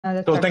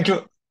That's So thank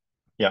perfect.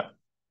 you. Yeah.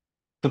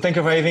 So thank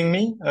you for having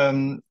me.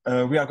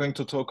 We are going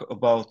to talk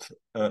about.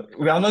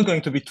 We are not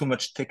going to be too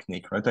much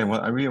technique, right?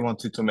 I really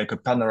wanted to make a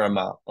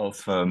panorama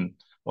of the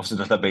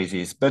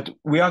databases, but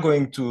we are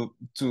going to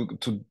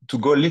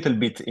go a little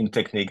bit in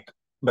technique.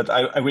 But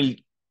I will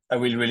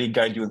really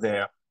guide you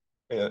there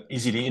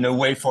easily in a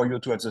way for you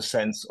to have the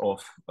sense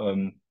of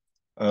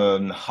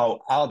how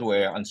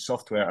hardware and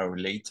software are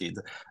related.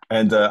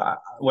 And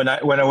when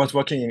I was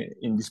working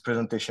in this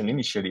presentation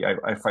initially,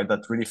 I find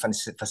that really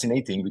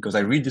fascinating because I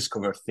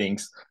rediscovered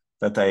things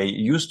that I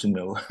used to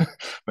know,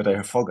 but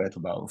I forgot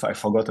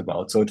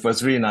about. So it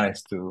was really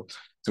nice to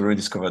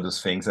rediscover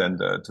those things and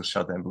to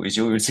share them with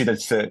you. You'll see that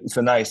it's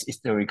a nice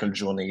historical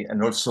journey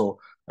and also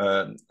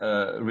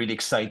really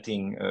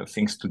exciting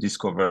things to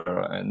discover,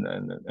 and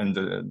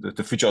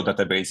the future of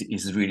database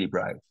is really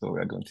bright. So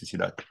we're going to see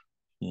that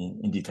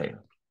in detail.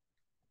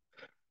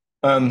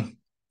 Um,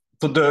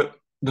 so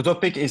the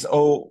topic is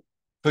so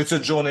it's a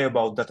journey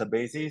about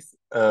databases,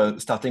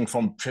 starting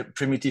from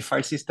primitive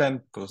file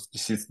system, because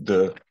this is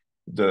the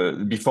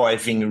before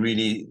having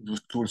really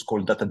those tools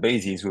called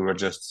databases, we were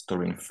just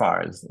storing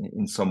files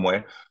in some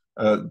way,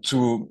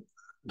 to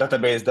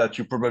database that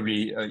you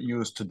probably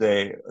use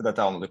today that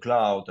are on the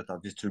cloud, that are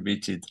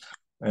distributed.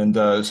 And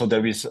so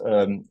there is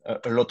a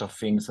lot of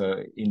things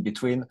in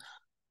between.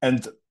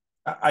 And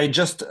I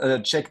just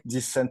checked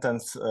this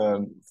sentence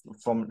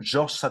from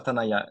George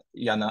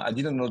Satanayana. I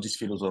didn't know this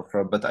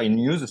philosopher, but I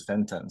knew the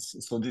sentence.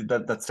 So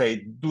that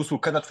say those who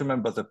cannot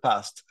remember the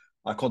past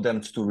are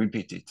condemned to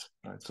repeat it.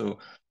 Right? So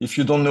if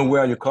you don't know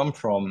where you come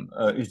from,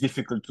 it's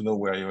difficult to know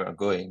where you are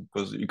going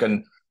because you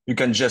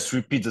can just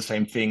repeat the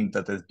same thing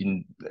that has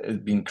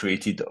been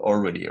created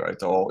already,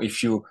 right? Or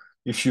if you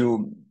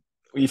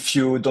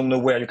don't know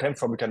where you came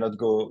from, you cannot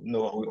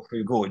know where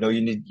you go.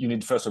 You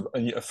need first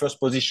a first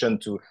position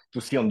to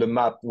see on the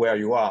map where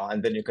you are,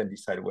 and then you can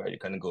decide where you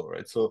can go,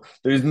 right? So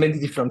there is many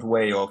different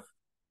way of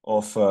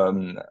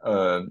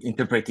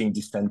interpreting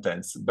this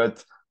sentence,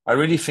 but I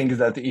really think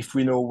that if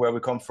we know where we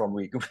come from,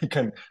 we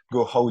can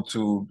go how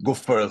to go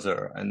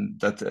further, and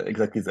that's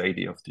exactly the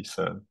idea of this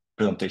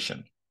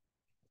presentation.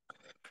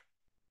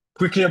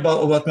 Quickly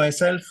about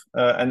myself,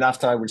 and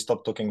after I will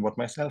stop talking about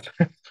myself.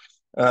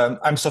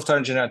 I'm software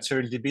engineer at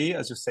SurrealDB,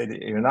 as you said,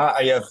 Irina.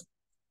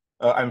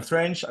 I'm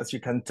French, as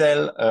you can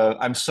tell.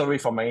 I'm sorry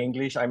for my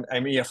English.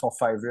 I'm here for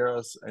 5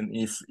 years, and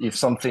if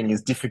something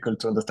is difficult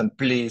to understand,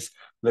 please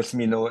let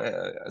me know.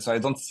 So I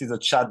don't see the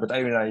chat, but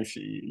Irina, if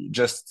you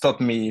just stop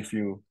me if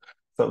you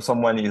so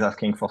someone is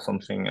asking for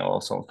something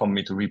or so for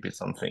me to repeat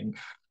something.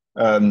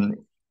 Um,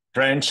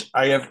 French.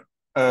 I have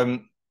a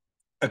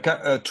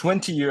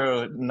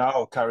 20-year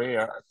now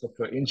career as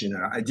software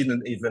engineer. I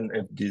didn't even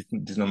have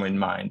this number in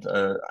mind.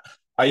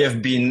 I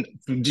have been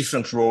through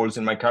different roles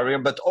in my career,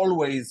 but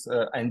always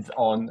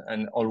hands-on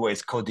and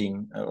always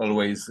coding,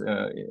 always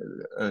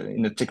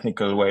in a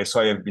technical way.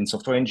 So I have been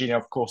software engineer,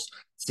 of course,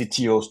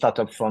 CTO,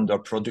 startup founder,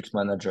 product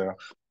manager,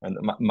 and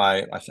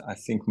I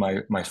think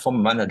my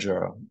former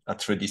manager at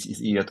Redis is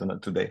here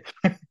today.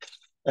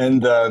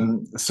 And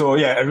so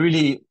yeah, a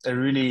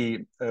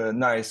really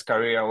nice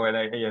career where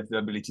I have the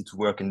ability to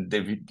work in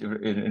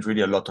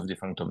really a lot of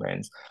different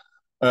domains.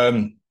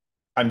 Um,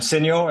 I'm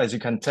senior, as you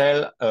can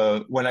tell.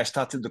 When I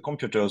started the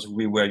computers,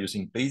 we were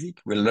using BASIC.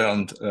 We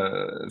learned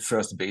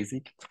first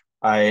BASIC.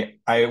 I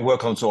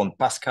work also on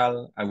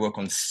Pascal. I work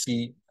on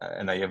C,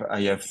 and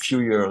I have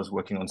few years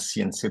working on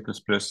C and C++.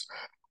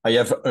 I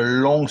have a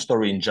long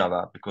story in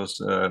Java because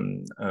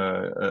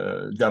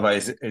Java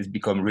has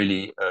become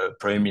really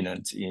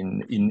preeminent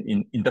in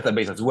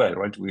database as well,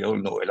 right? We all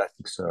know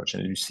Elasticsearch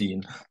and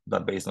Lucene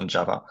that based on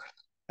Java.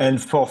 And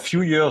for a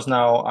few years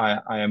now,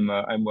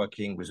 I'm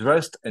working with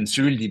Rust, and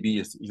SurrealDB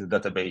is a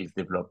database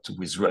developed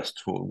with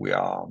Rust. So we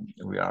are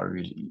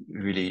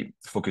really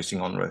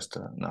focusing on Rust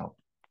now.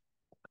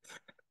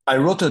 I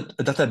wrote a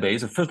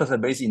database, the first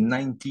database in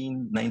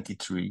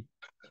 1993.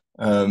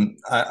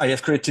 I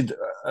have created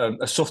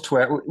a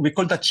software. We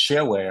call that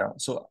shareware.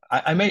 So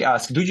I may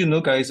ask, do you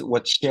know, guys,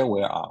 what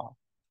shareware are?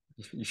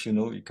 If you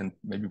know, you can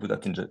maybe put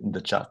that in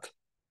the chat.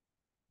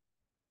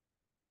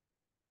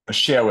 A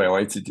shareware,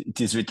 right?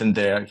 It is written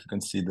there. You can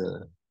see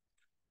the.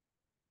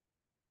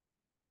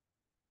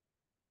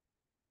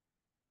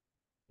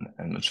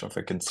 I'm not sure if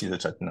I can see the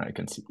chat now. I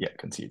can see. Yeah, I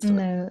can see it. Sorry.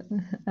 No,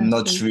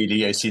 Not please.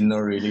 really. I see no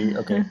really.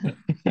 Okay.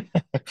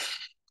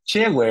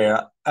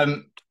 Shareware.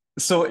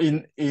 So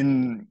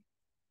in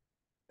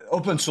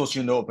open source,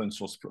 you know, open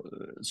source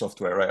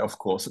software, right? Of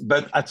course.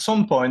 But at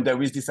some point,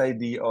 there is this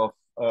idea of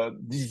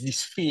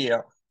this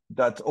fear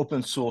that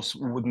open source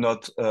would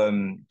not.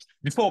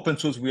 Before open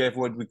source, we have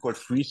what we call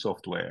free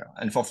software,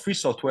 and for free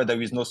software,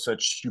 there is no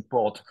such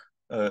support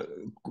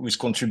with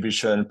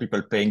contribution,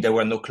 people paying. There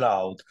were no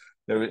cloud.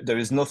 There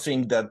is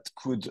nothing that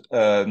could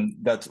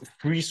that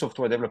free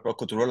software developer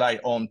could rely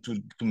on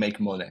to make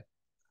money.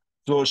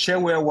 So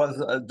shareware was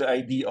the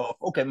idea of,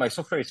 okay, my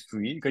software is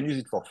free, you can use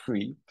it for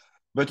free,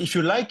 but if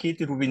you like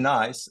it, it would be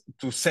nice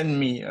to send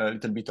me a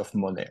little bit of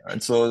money.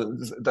 And so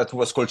that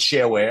was called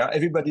shareware.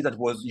 Everybody that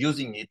was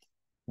using it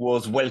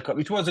was welcome.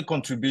 It was a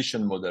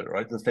contribution model,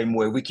 right? The same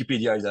way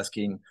Wikipedia is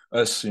asking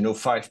us,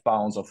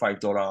 £5 or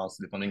 $5,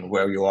 depending on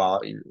where you are.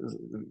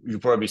 You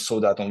probably saw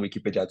that on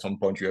Wikipedia at some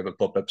point. You have a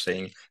pop-up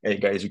saying, "Hey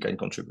guys, you can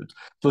contribute."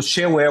 So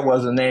shareware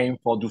was a name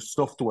for the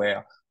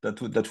software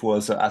that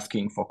was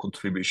asking for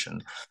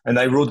contribution. And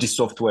I wrote this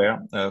software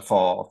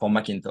for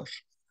Macintosh.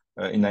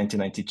 In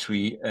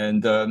 1993,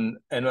 and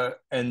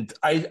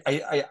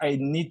I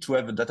need to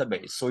have a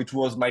database. So it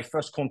was my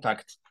first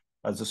contact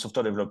as a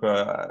software developer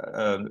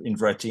in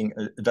writing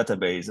a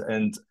database.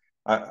 And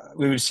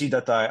we will see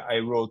that I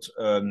wrote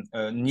a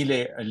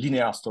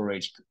linear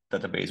storage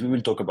database. We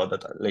will talk about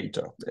that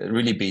later.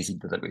 Really basic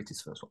database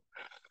is first one.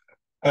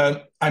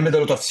 I made a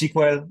lot of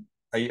SQL.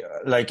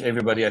 Like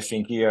everybody, I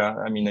think here,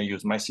 I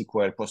use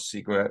MySQL,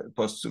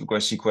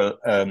 PostgreSQL,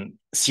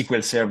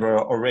 SQL Server,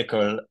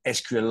 Oracle,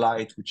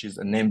 SQLite, which is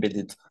an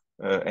embedded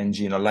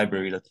engine or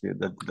library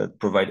that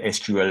provide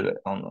SQL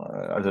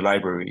as a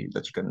library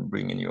that you can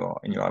bring in your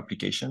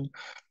application.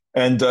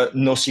 And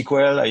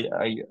NoSQL,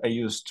 I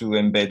used to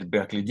embed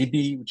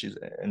BerkeleyDB, which is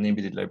an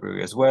embedded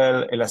library as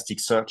well.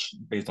 Elasticsearch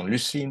based on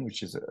Lucene,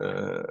 which is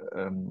a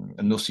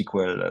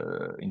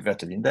NoSQL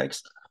inverted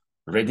index.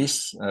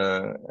 Redis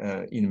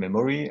in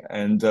memory,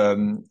 and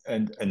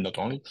not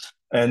only,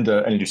 and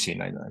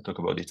Lucene. I talk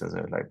about it as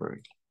a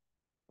library.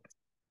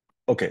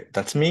 Okay,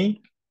 that's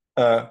me.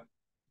 A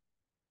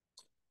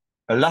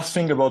last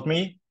thing about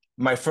me,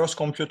 my first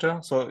computer.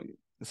 So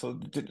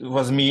it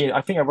was me.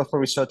 I think I was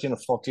probably 13 or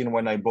 14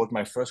 when I bought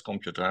my first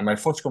computer. And my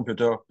first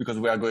computer, because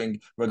we're going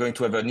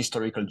to have an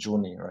historical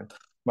journey, right?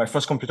 My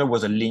first computer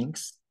was a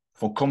Lynx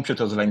for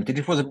Computers Limited.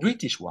 It was a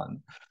British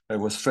one. It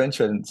was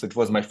French, and so it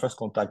was my first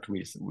contact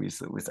with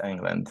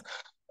England.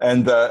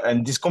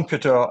 And this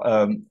computer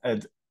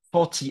had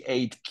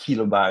 48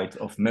 kilobytes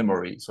of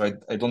memory. So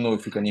I don't know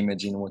if you can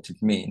imagine what it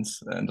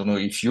means. I don't know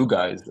if you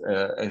guys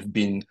have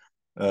been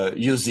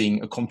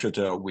using a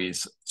computer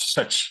with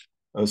such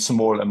a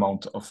small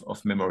amount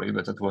of memory,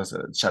 but it was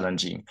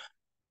challenging.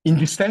 In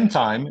the same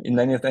time, in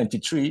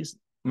 1993,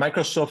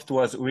 Microsoft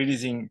was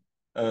releasing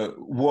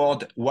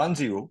Word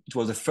 1.0. It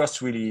was the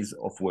first release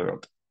of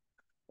Word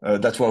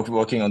that was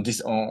working on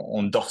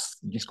DOS,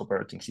 disk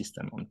operating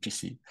system on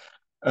PC.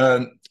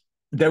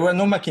 There were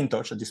no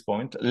Macintosh at this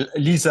point.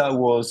 Lisa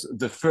was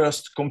the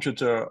first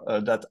computer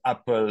that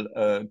Apple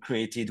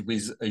created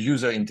with a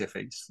user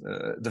interface,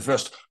 the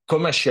first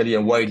commercially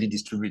and widely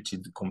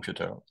distributed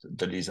computer,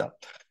 the Lisa.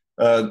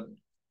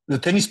 The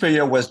tennis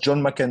player was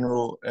John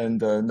McEnroe and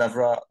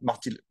Navra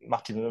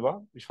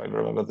Martinova, if I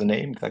remember the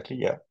name exactly,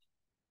 yeah.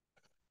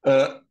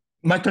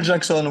 Michael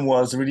Jackson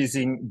was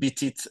releasing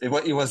Beat It.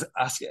 He was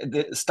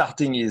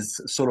starting his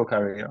solo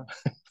career.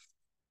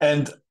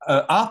 And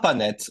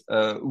ARPANET,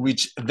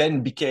 which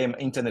then became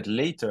internet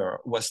later,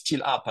 was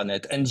still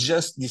ARPANET and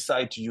just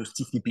decided to use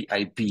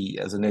TCP/IP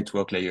as a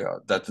network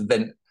layer that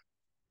then,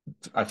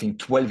 I think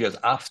 12 years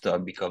after,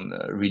 become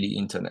really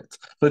internet.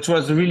 So it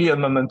was really a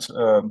moment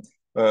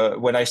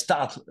when I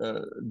start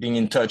being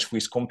in touch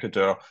with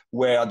computer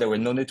where there were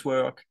no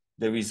network,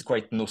 there is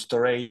quite no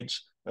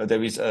storage,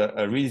 there is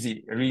a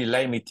really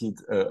limited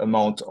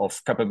amount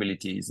of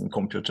capabilities in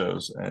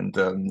computers, and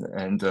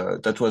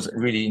that was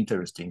really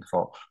interesting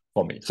for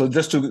me. So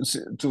just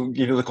to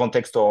give you the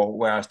context or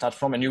where I start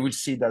from, and you will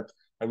see that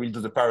I will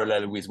do the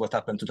parallel with what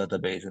happened to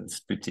database, and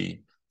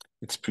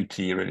it's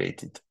pretty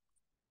related.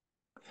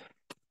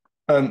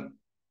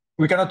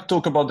 We cannot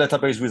talk about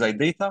database without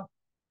data.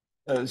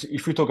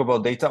 If we talk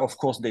about data, of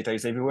course, data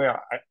is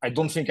everywhere. I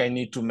don't think I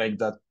need to make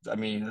that, a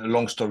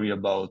long story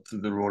about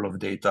the role of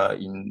data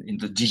in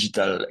the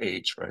digital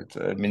age, right?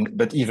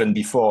 But even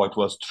before it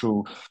was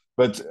true.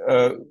 But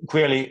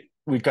clearly,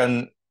 we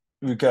can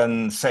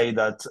say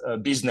that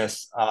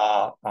business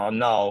are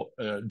now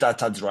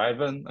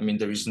data-driven.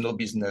 There is no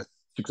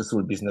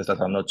successful business that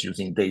are not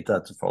using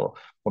data for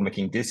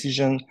making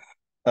decisions.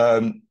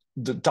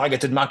 The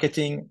targeted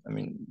marketing,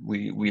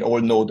 we all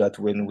know that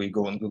when we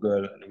go on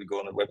Google and we go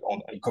on an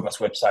e-commerce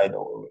website,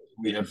 or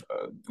we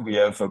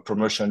have a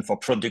promotion for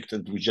product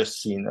that we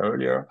just seen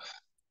earlier.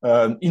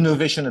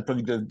 Innovation and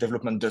product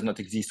development does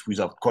not exist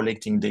without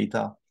collecting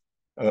data.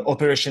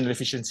 Operational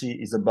efficiency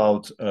is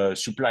about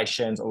supply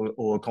chains,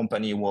 or a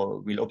company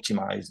will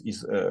optimize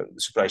its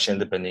supply chain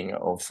depending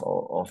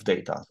of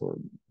data. So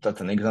that's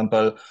an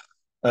example.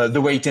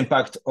 The way it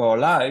impacts our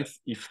life,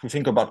 if we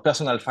think about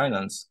personal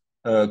finance,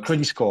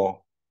 credit score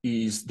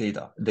is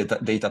data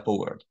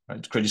powered.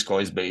 Right? Credit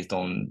score is based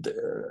on the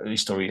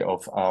history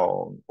of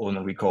our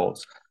own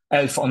records.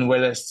 Health and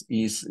wellness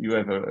is you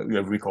have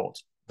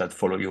records that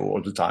follow you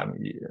all the time.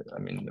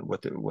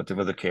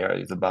 Whatever the care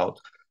is about.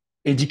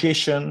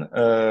 Education,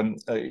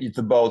 it's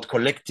about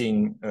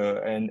collecting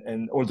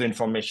and all the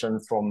information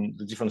from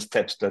the different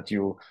steps that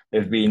you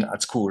have been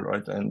at school,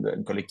 right?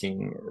 And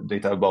collecting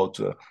data about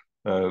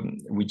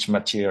which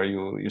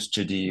material you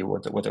study,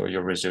 whatever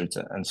your result,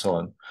 and so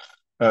on.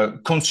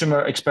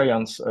 Consumer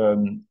experience,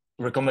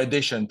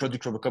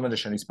 product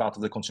recommendation is part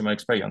of the consumer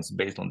experience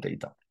based on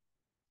data,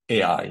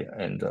 AI,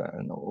 and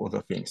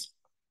other things.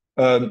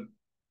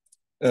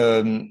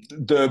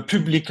 The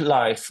public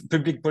life,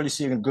 public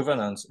policy and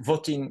governance,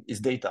 voting is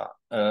data.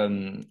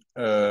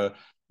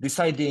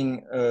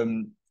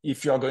 Deciding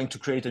if you are going to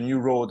create a new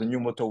road, a new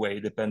motorway,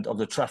 depend on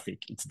the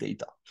traffic, it's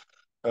data.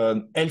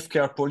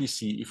 Healthcare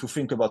policy, if you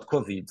think about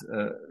COVID,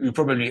 you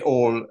probably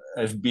all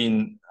have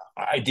been,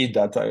 I did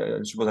that,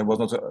 I suppose I was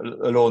not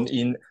alone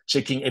in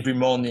checking every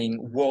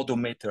morning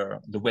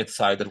Worldometer, the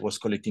website that was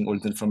collecting all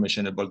the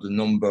information about the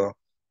number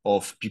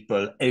of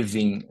people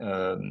having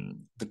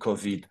the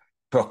COVID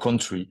per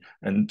country,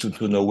 and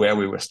to know where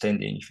we were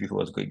standing, if it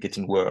was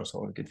getting worse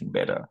or getting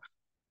better.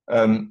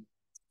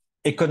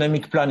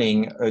 Economic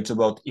planning, it's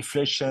about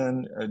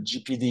inflation,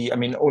 GPD, I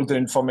mean, all the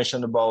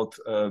information about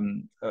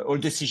all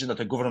decisions that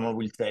the government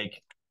will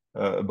take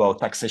about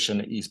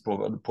taxation is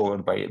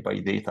powered by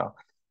data.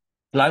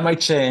 Climate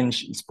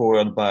change is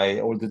powered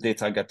by all the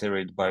data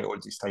gathered by all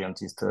these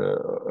scientists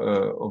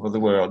over the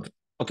world.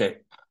 Okay,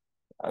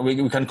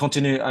 we can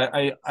continue.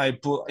 I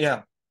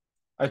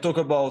talk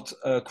about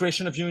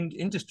creation of new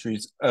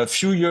industries. A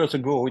few years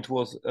ago, it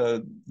was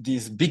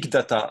this big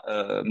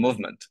data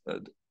movement.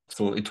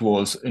 So it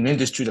was an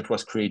industry that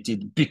was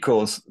created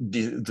because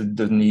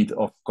the need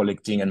of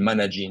collecting and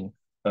managing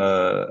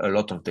a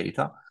lot of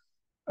data.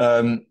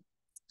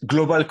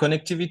 Global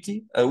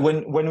connectivity.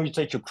 When you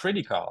take your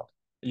credit card,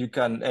 you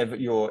can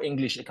have your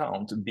English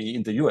account be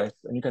in the US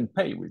and you can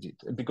pay with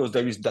it because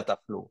there is data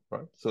flow,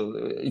 right? So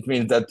it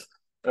means that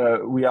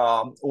we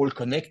are all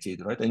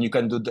connected, right? And you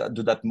can do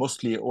that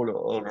mostly all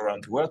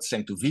around the world,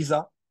 thanks to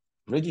Visa.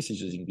 Redis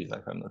is using Visa,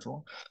 if I'm not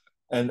wrong,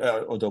 and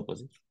or the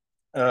opposite.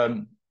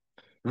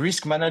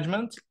 Risk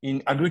management.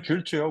 In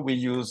agriculture, we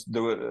use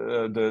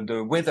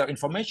the weather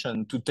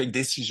information to take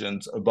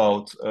decisions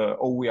about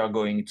how we are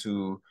going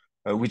to,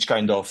 which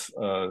kind of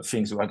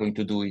things we are going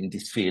to do in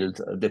this field,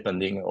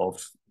 depending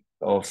of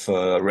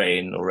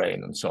rain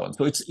and so on.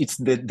 So it's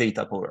the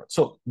data power.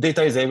 So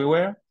data is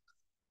everywhere,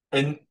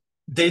 and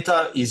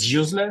data is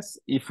useless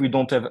if we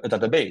don't have a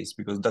database,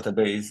 because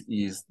database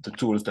is the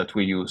tools that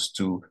we use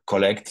to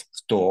collect,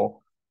 store,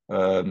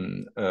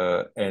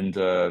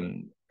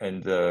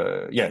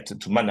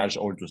 to manage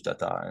all those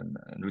data and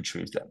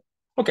retrieve them.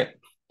 Okay.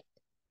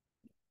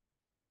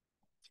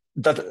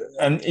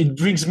 And it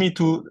brings me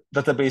to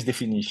database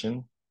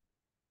definition.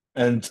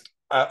 And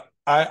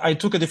I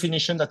took a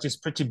definition that is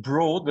pretty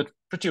broad, but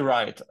pretty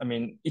right. I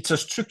mean, it's a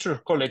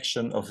structured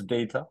collection of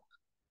data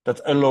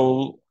that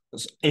allows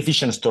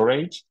efficient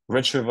storage,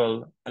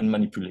 retrieval, and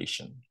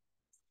manipulation.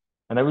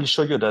 And I will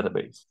show you a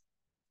database.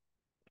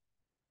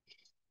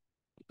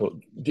 So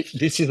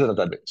this is a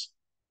database.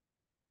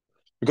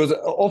 Because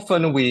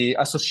often we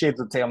associate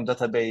the term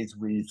database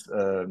with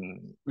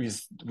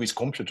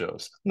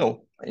computers.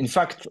 No, in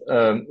fact,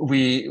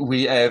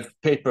 we have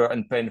paper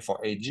and pen for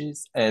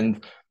ages,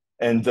 and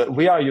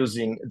we are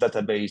using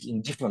database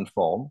in different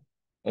form,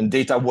 and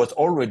data was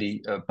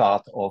already a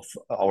part of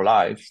our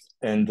lives,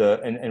 and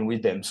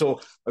with them. So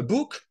a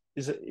book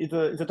is a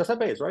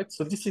database, right?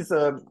 So this is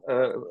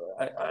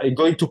I'm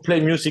going to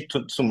play music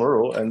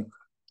tomorrow,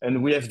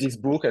 and we have this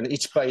book, and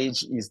each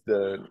page is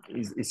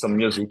some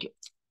music.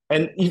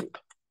 And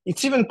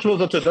it's even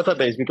closer to a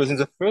database, because in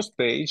the first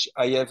page,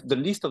 I have the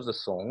list of the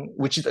song,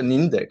 which is an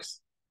index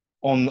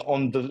on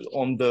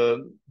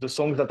the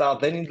songs that are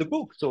then in the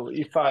book. So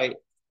if I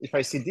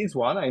see this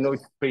one, I know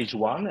it's page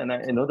 1, and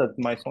I know that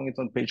my song is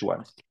on page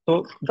 1.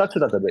 So that's a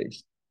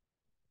database.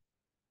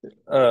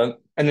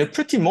 And a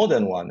pretty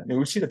modern one. And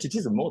we'll see that it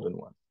is a modern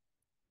one.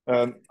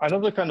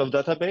 Another kind of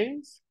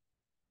database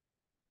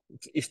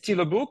is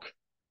still a book.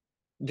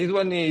 This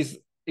one is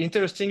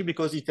interesting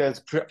because it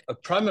has a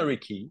primary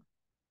key.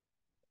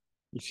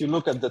 If you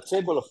look at the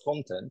table of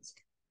contents,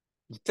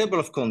 the table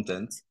of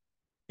contents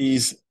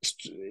is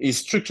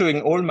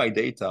structuring all my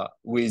data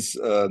with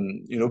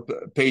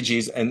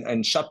pages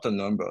and chapter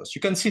numbers.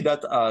 You can see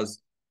that as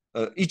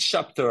each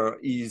chapter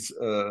is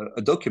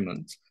a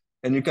document,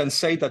 and you can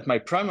say that my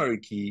primary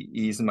key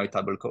is my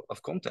table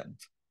of content.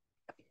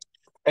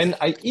 And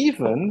I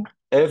even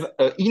have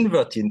an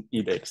inverted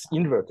index.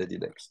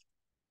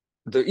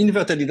 The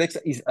inverted index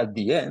is at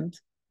the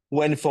end,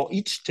 when for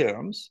each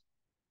terms,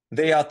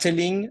 they are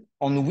telling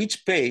on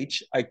which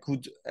page I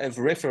could have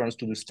reference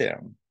to this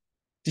term.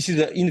 This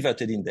is an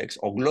inverted index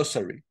or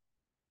glossary,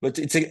 but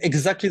it's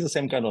exactly the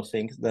same kind of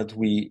thing that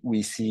we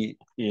see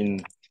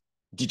in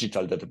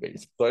digital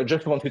database. So I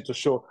just wanted to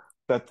show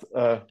that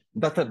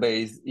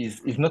database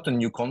is not a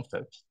new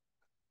concept.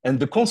 And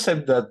the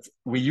concept that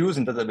we use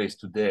in database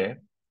today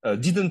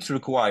didn't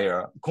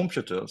require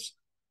computers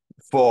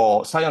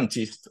for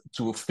scientists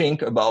to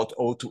think about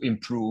how to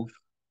improve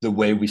the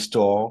way we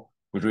store,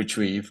 we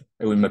retrieve,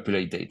 and we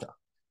manipulate data.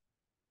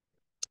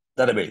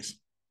 Database.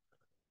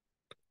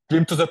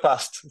 Glimpse to the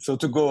past. So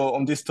to go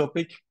on this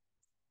topic,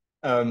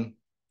 so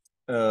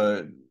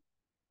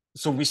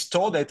we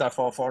store data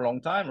for a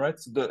long time, right?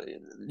 So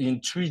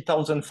in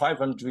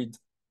 3,500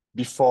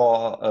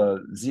 before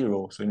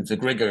zero, so in the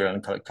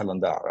Gregorian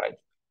calendar, right?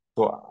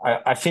 So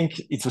I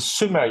think it's a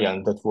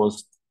Sumerian that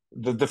was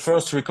the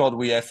first record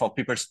we have for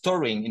people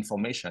storing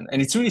information,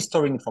 and it's really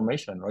storing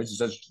information, right?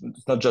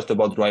 It's not just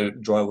about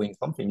drawing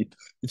something.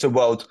 It's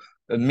about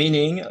a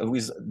meaning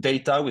with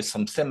data, with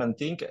some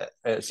semantic,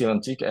 and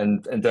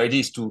the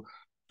idea is to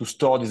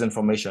store this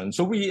information.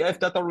 So we have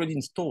that already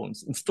in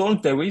stones. In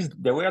stones, there were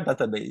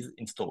database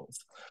in stones.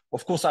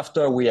 Of course,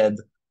 after we had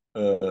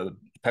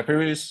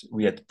papyrus,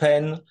 we had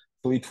pen.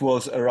 So it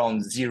was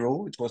around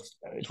zero. It was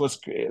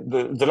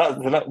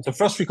the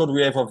first record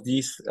we have of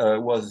this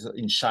was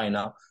in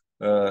China,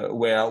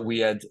 where we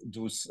had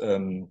those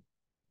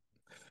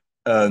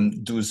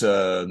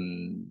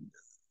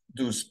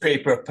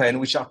paper pen,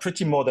 which are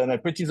pretty modern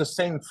and pretty the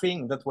same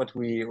thing that what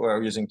we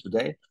were using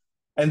today.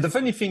 And the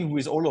funny thing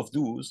with all of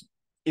those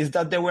is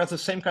that there were the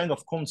same kind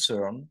of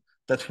concern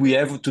that we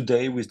have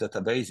today with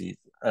databases.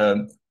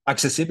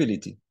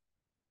 Accessibility.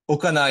 How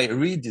can I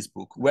read this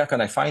book? Where can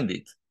I find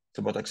it? It's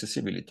about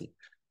accessibility.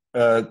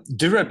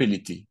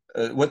 Durability.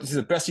 What is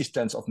the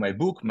persistence of my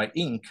book, my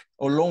ink?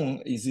 How long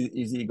is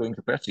it going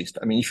to persist?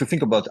 I mean, if you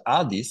think about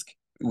hard disk,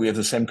 we have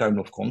the same kind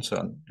of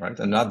concern, right?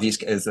 And hard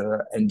disk as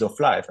end of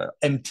life,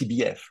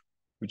 MTBF,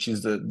 which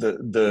is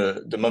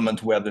the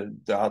moment where the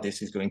hard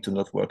disk is going to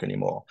not work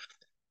anymore.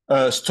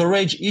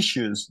 Storage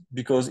issues,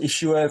 because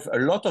if you have a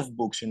lot of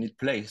books, you need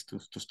place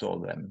to store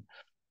them.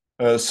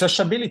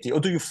 Searchability, how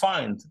do you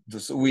find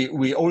this?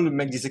 We all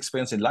make this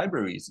experience in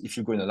libraries. If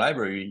you go in a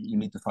library, you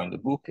need to find a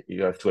book.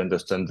 You have to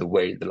understand the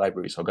way the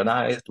library is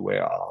organized,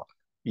 where are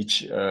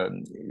each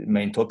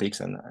main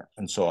topics,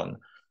 and so on.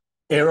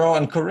 Error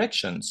and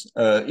corrections.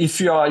 If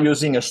you are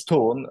using a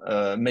stone,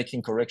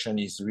 making correction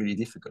is really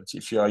difficult.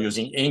 If you are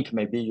using ink,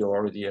 maybe you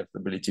already have the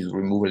ability to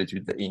remove it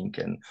with the ink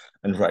and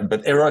write.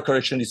 But error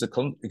correction is a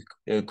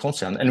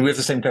concern, and we have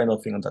the same kind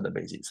of thing on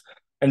databases.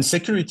 And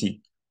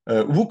security.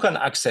 Who can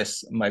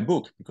access my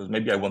book? Because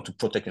maybe I want to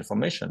protect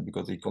information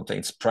because it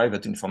contains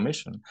private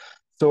information.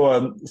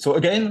 So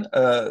again,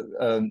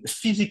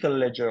 physical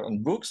ledger on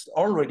books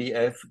already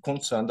have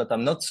concerns that are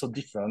not so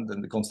different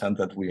than the concerns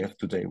that we have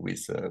today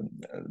with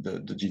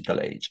the digital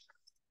age.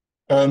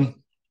 From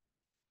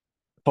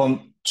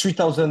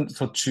 3,000,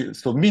 so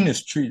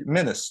minus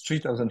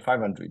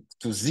 3,500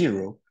 to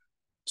zero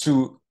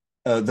to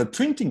the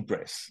printing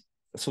press.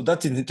 So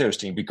that is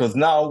interesting because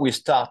now we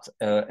start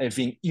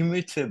having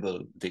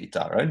immutable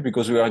data, right?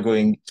 Because we are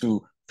going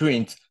to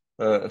print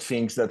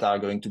things that are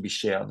going to be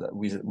shared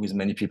with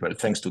many people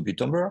thanks to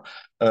Gutenberg.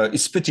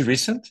 It's pretty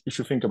recent if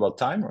you think about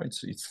time, right?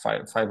 So it's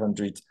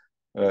 500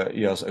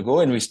 years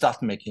ago, and we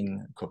start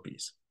making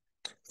copies.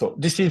 So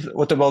this is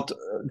about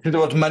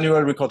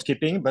manual record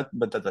keeping, but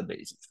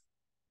databases.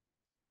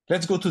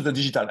 Let's go to the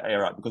digital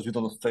era because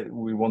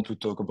we want to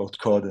talk about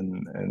code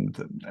and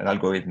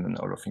algorithm and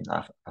all of things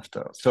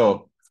after.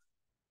 So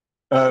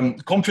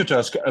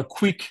computers, a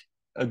quick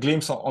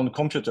glimpse on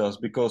computers,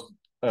 because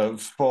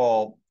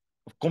for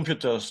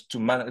computers to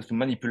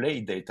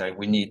manipulate data,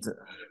 we need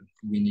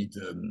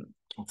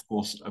of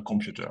course a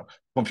computer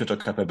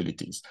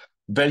capabilities.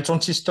 Bell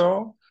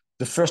transistor,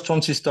 the first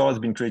transistor has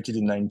been created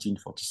in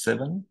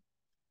 1947.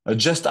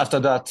 Just after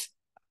that,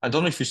 I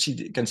don't know if you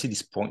can see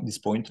this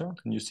pointer.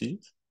 Can you see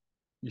it?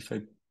 If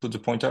I put the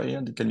pointer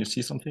here, can you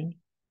see something?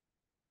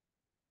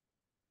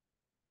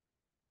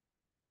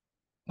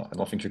 No, I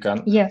don't think you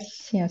can.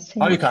 Yes.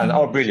 Oh, you can.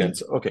 Oh,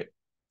 brilliant. Okay.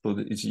 So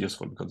it's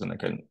useful because then I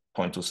can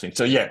point to things.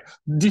 So yeah,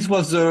 this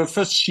was the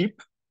first chip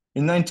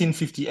in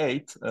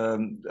 1958.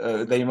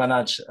 They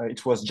managed,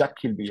 it was Jack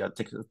Kilby at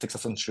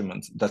Texas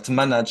Instruments that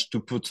managed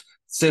to put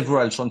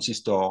several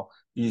transistors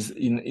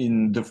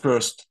in the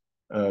first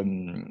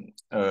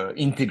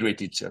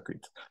integrated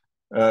circuit.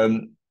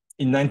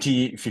 In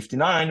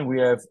 1959, we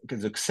have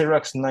the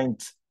Xerox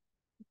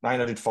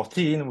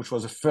 914, which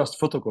was the first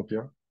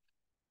photocopier.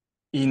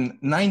 In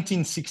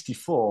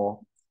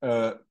 1964,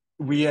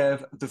 we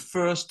have the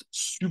first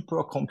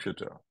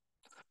supercomputer.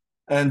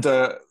 And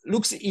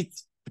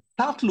it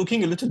starts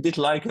looking a little bit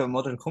like a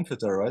modern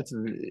computer, right?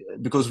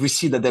 Because we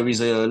see that there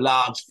is a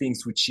large thing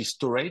which is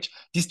storage.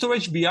 The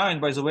storage behind,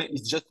 by the way,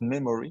 is just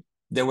memory.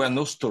 There were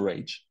no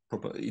storage.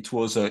 It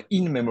was an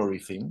in-memory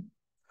thing,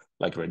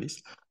 like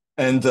Redis.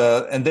 And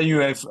then you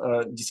have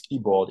this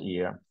keyboard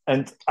here.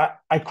 And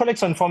I collect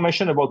some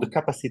information about the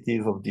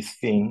capacities of this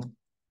thing.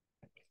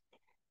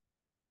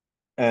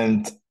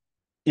 And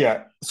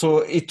yeah, so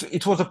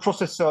it was a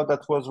processor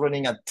that was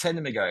running at 10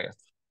 megahertz.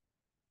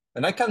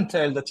 And I can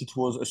tell that it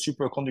was a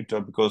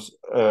supercomputer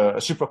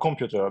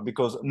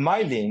because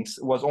my Lynx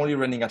was only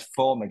running at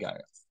 4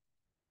 megahertz.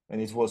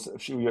 And it was a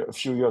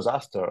few years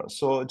after.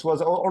 So it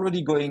was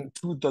already going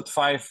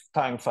 2.5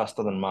 times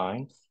faster than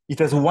mine. It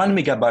has 1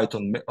 megabyte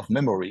of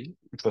memory,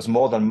 which was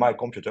more than my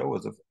computer.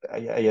 I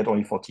had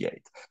only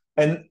 48.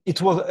 And it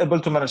was able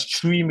to manage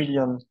 3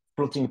 million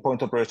floating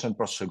point operations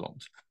per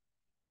second.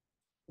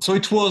 So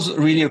it was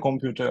really a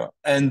computer.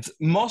 And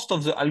most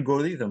of the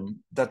algorithms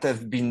that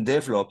have been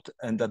developed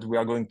and that we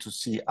are going to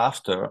see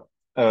after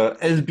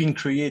has been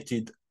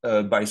created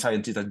by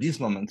scientists at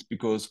this moment,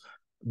 because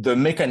the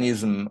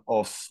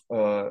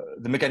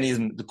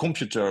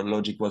computer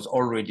logic was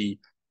already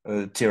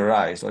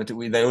theorized. Right?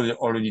 They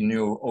already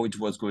knew how it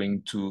was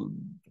going to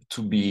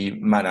be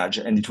managed,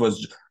 and it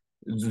was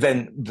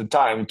then the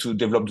time to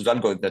develop those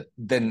algorithms that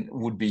then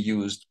would be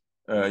used.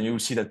 You will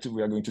see that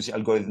we are going to see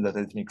algorithms that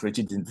have been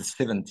created in the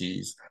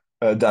 70s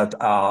that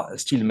are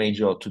still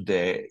major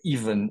today,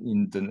 even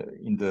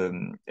in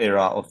the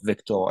era of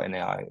vector and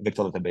AI,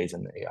 vector database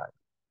and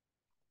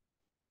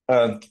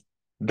AI.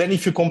 Then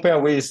if you compare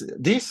with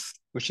this,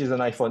 which is an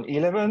iPhone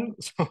 11,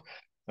 so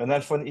an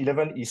iPhone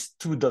 11 is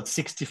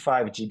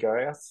 2.65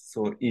 gigahertz,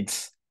 so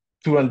it's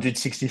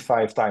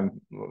 265 times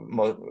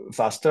more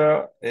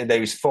faster.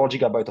 There is 4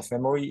 gigabytes of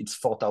memory. It's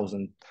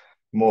 4,000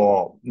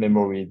 more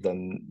memory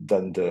than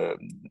the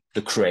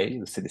Cray,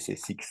 the CDC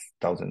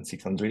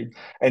 6600,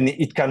 and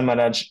it can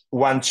manage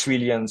 1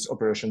 trillion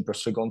operation per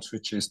second,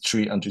 which is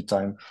 300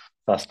 times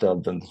faster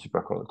than the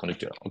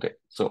superconductor. Okay,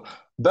 so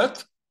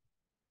but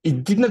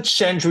it did not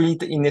change really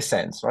in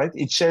essence, right?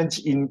 It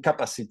changed in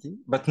capacity,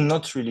 but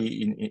not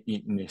really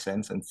in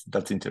essence, and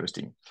that's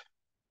interesting.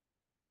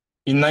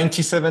 In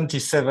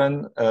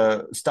 1977,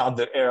 start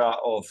the era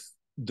of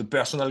the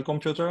personal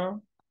computer.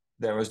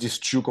 There was this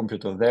true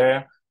computer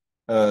there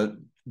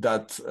and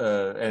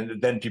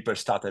then people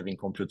start having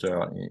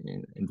computer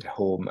in the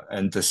home.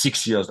 And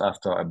 6 years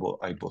after I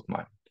bought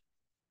mine.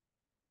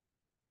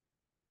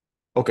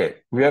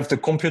 Okay, we have the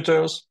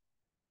computers.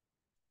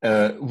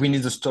 We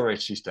need a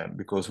storage system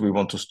because we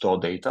want to store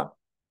data.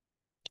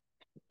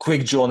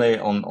 Quick journey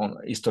on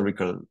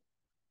historical.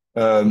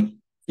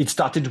 It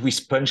started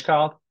with punch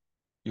card.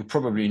 You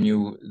probably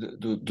knew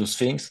those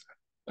things.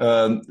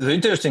 The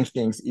interesting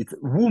thing is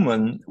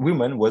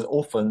women was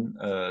often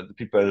the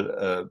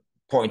people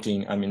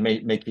pointing, I mean,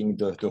 making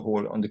the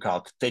hole on the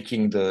card,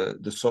 taking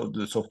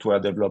the software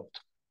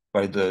developed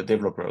by the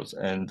developers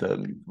and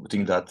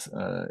putting that,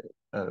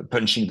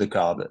 punching the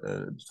card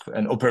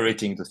and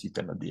operating the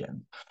system at the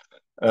end.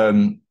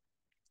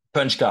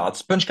 Punch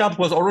cards. Punch card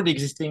was already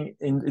existing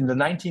in the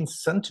 19th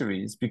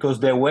centuries because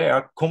there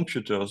were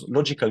computers,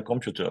 logical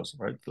computers,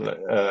 right?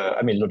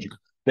 I mean, logical.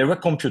 There were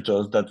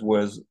computers that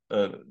was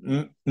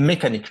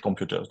mechanic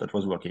computers that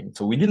was working.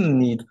 So we didn't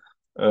need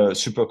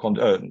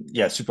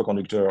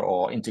superconductor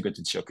or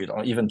integrated circuit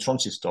or even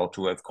transistor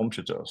to have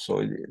computers.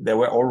 So there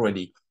were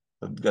already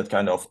that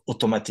kind of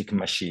automatic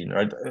machine,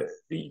 right?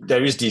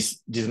 There is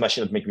this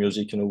machine that make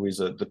music,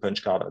 with the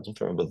punch card. I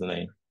don't remember the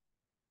name.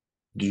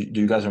 Do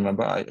you guys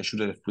remember? I should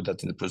have put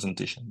that in the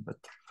presentation, but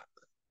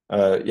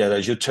yeah,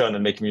 you turn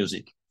and make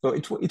music. So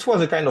it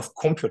was a kind of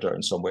computer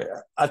in some way.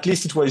 At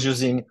least it was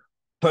using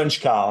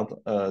punch card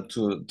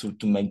to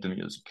make the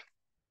music.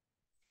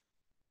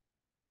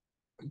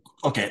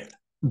 Okay,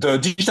 the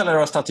digital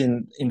era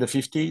started in the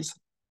 50s.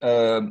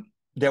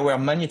 There were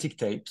magnetic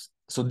tapes.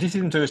 So this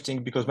is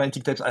interesting because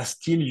magnetic tapes are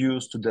still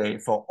used today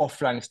for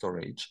offline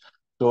storage.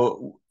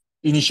 So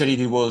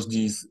initially it was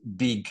this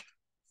big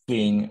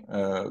thing,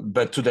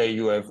 but today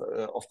you have,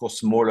 of course,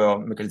 smaller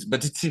mechanisms.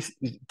 But it's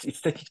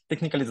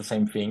technically the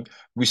same thing.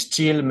 We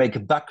still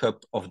make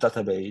backup of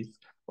database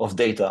of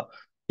data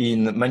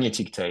in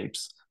magnetic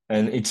tapes.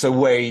 And it's a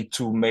way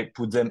to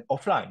put them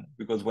offline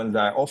because when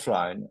they're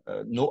offline,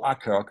 no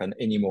hacker can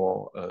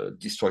anymore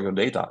destroy your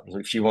data. So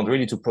if you want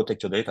really to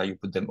protect your data, you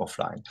put them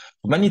offline.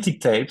 Magnetic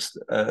tapes,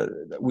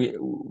 we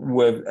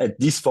have at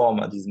this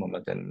form at this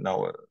moment and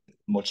now a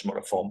much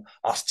smaller form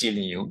are still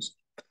in use.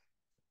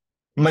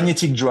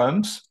 Magnetic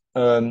drums.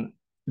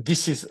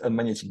 This is a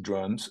magnetic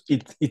drums.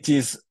 It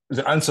is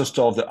the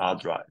ancestor of the hard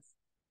drive.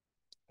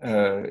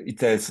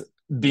 It has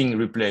been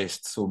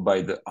replaced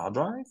by the hard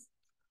drive.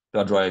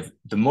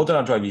 The modern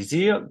hard drive is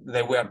here.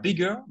 They were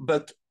bigger,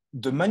 but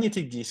the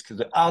magnetic disk,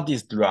 the hard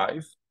disk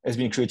drive, has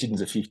been created in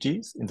the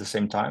 50s, in the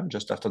same time,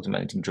 just after the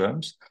magnetic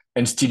drums,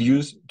 and still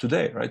used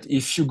today, right?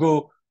 If you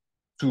go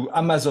to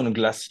Amazon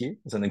Glacier,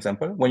 as an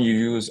example, when you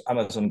use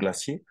Amazon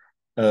Glacier,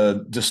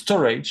 the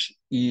storage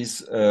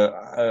is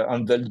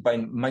handled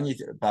by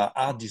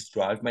hard disk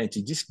drive,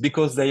 magnetic disk,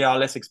 because they are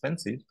less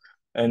expensive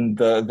and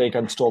they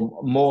can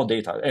store more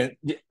data. And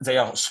they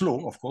are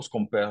slow, of course,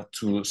 compared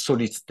to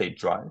solid state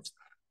drives,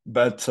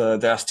 but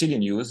they are still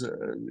in use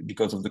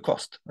because of the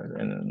cost.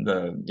 Right?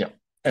 And yeah,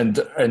 and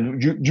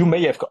you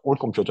may have old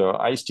computer.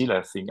 I still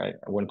have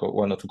one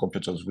or two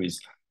computers with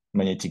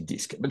magnetic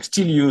disk, but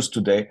still used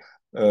today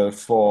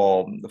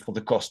for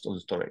the cost of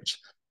the storage.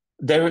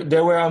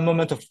 There were a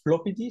moment of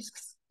floppy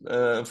disks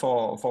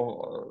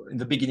for in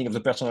the beginning of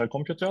the personal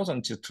computers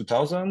until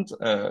 2000,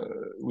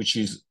 which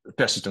is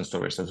persistent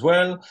storage as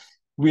well.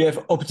 We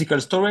have optical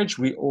storage.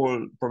 We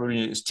all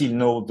probably still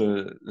know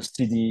the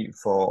CD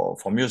for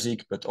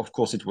music, but of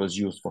course it was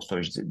used for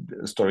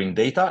storing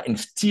data and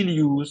still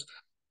used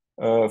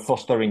for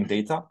storing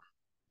data.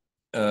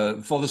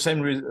 For the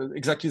same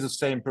exactly the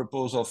same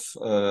purpose of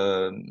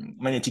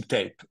magnetic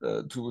tape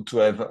to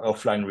have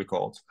offline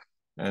records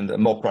and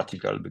more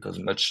practical because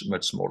much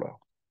smaller.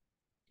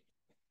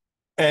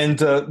 And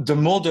the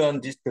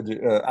modern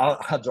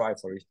hard drive,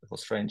 sorry, it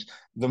was French.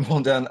 The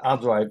modern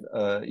hard drive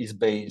is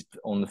based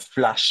on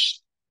flash,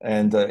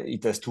 and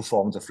it has two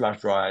forms: the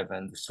flash drive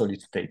and the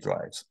solid state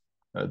drives.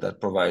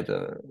 that provide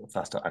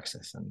faster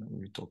access, and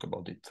we'll talk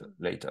about it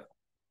later.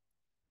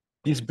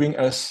 This brings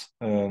us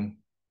to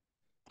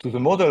the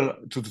model,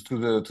 to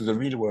the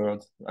real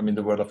world. I mean,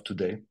 the world of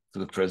today, to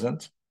the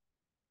present.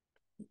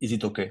 Is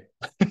it okay?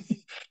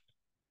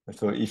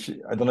 So if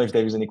I don't know if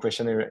there is any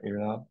question here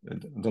now. I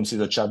don't see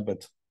the chat,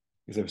 but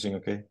is everything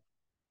okay?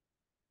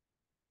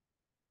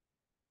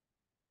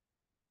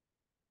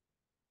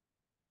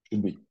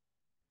 Should be.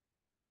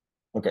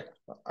 Okay,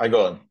 I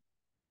go on.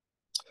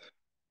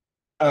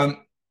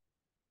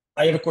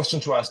 I have a question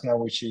to ask now,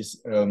 which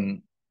is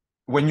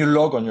when you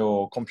log on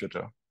your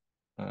computer,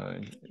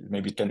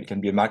 maybe it can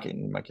be a Mac.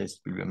 In my case,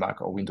 it will be a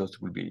Mac, or Windows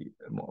will be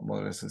more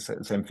or less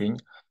the same thing.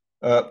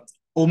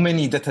 How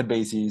many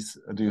databases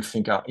do you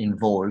think are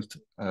involved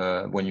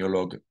when you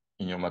log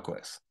in your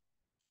macOS?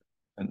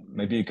 And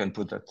maybe you can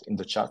put that in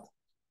the chat.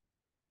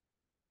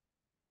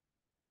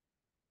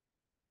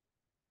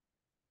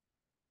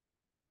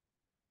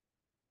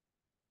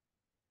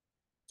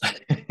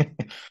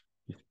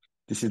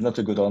 This is not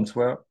a good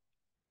answer.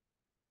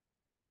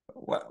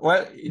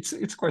 Well,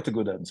 it's quite a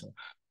good answer.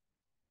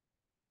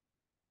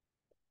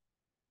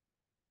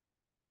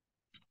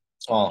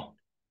 Oh,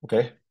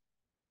 okay.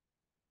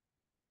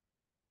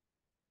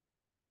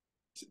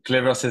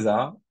 Clever,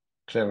 César.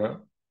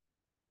 Clever.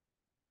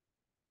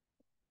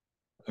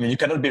 I mean, you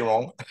cannot be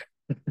wrong.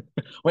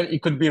 Well,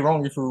 it could be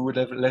wrong if we would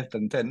have less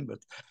than 10, but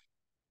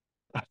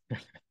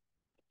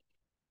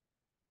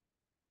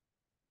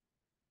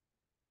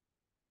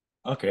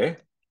okay.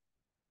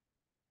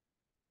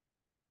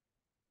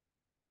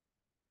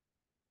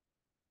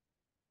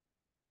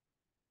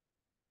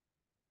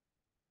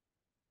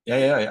 Yeah,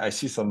 yeah, I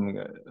see some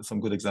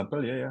good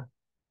example. Yeah, yeah.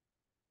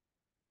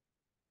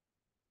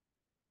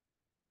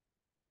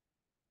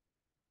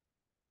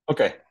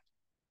 Okay.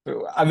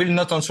 So I will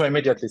not answer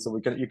immediately, so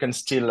you can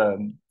still have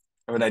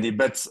an idea.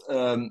 But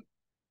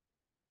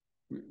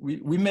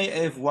we may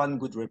have one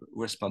good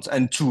response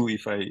and two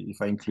if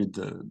I include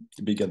the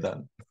bigger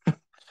than.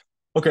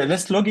 Okay,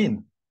 let's log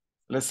in.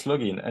 Let's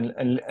log in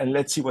and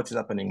let's see what is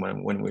happening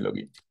when we log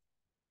in.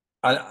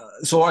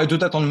 So I do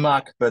that on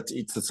Mac, but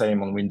it's the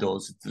same on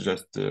Windows. It's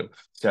just the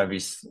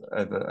service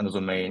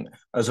another main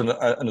as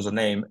another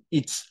name.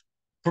 It's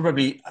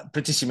probably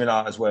pretty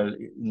similar as well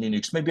in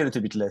Linux, maybe a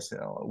little bit less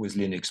with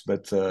Linux,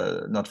 but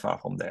not far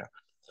from there.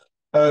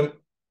 Um,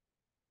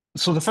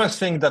 so the first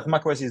thing that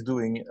macOS is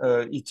doing,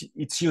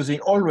 it's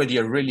using already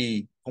a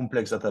really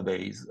complex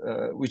database,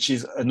 which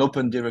is an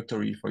open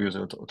directory for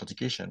user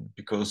authentication,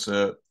 because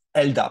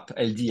LDAP,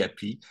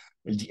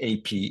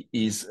 LDAP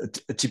is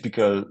a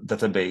typical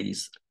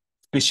database,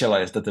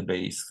 specialized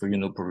database, so you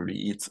know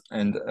probably it,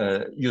 and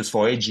used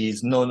for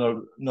ages,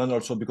 known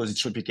also because it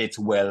replicates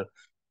well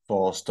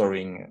for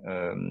storing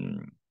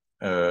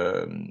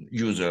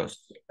users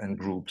and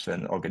groups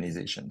and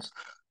organizations.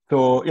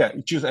 So yeah,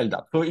 it uses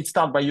LDAP. So it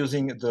starts by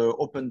using the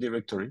open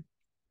directory,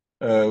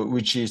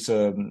 which is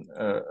a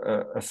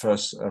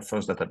first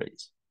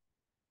database,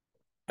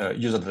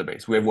 user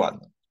database. We have one.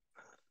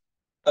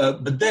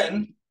 But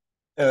then,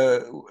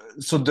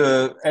 so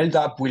the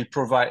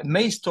LDAP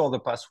may store the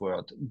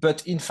password,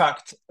 but in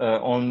fact,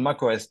 on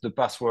macOS, the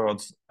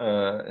passwords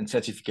and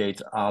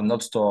certificates are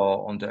not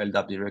stored on the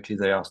LDAP directly.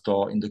 They are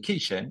stored in the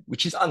keychain,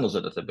 which is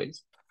another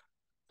database.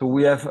 So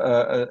we have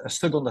a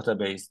second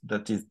database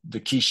that is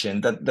the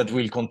keychain that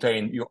will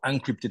contain your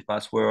encrypted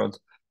password,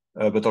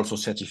 but also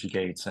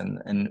certificates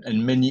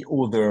and many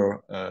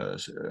other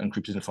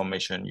encrypted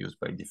information used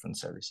by different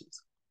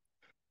services.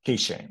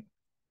 Keychain.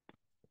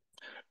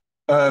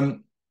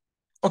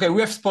 Okay,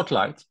 we have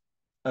Spotlight.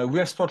 Of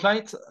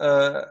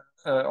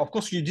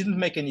course, you didn't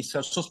make any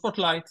search. So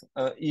Spotlight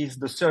is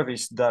the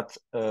service that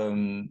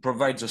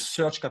provides the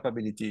search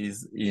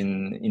capabilities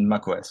in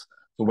macOS.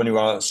 So when you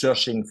are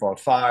searching for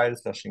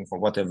files, searching for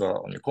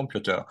whatever on your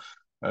computer,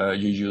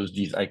 you use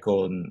this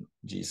icon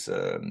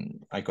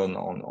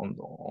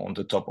on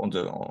the top on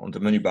the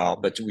menu bar,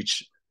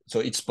 so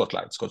it's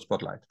Spotlight. It's called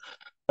Spotlight.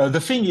 The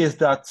thing is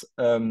that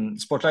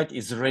Spotlight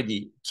is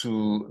ready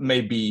to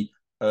maybe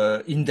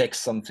index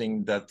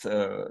something that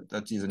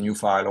is a new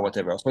file or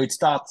whatever. So it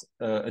starts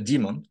a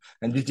daemon,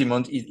 and this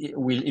daemon it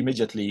will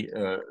immediately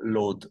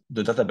load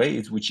the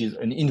database, which is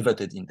an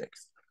inverted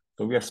index.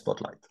 So we have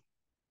Spotlight.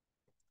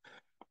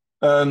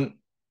 But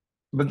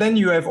then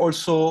you have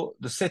also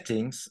the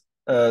settings.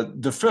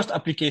 The first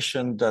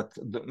application that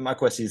the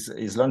macOS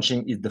is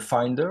launching is the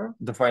Finder.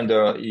 The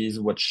Finder is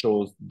what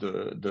shows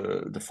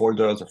the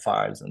folders, the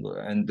files,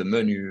 and the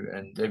menu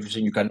and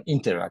everything you can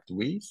interact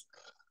with.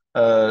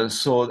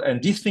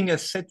 And this thing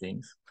has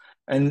settings,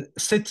 and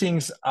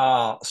settings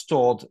are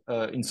stored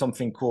in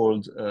something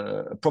called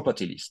a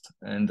property list,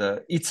 and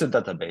it's a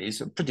database,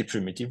 a pretty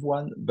primitive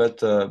one,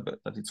 but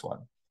it's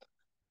one.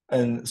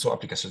 And so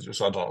applications.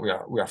 So I don't.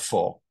 We are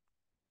four.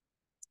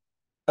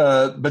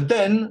 But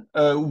then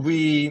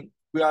we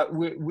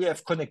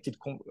have connected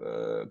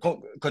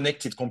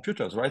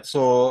computers, right?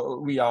 So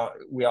we are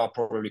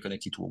probably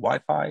connected to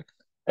Wi-Fi,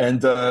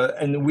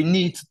 and we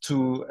need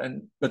to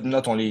but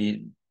not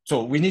only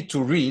so we need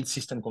to read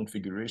system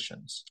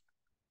configurations.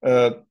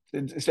 So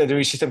there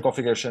is system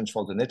configurations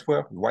for the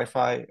network,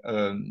 Wi-Fi,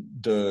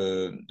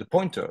 the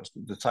pointers,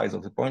 the size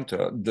of the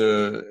pointer,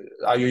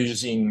 are you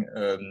using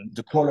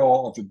the color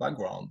of your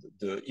background,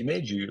 the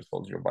image you use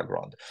for your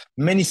background.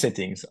 Many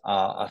settings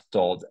are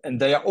stored, and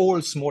they are all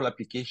small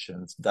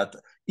applications that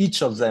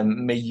each of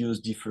them may use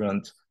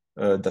different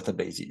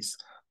databases.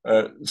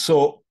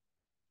 So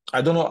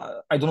I don't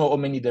know how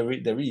many there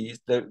is,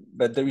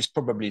 but there is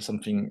probably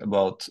something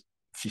about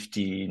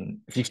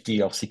 50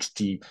 or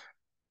 60,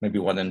 maybe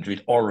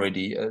 100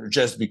 already,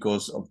 just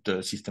because of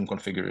the system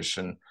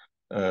configuration,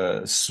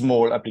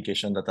 small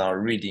applications that are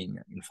reading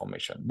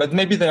information. But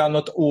maybe they are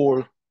not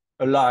all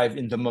alive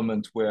in the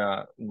moment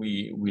where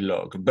we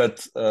log.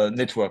 But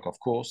network, of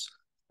course,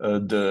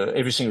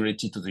 everything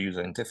related to the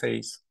user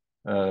interface,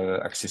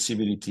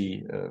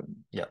 accessibility,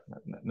 yeah,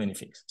 many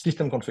things.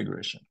 System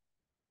configuration.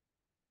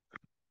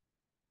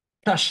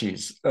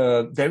 Caches.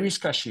 There is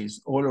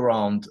caches all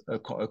around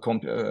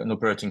an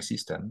operating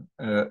system.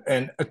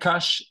 And a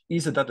cache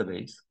is a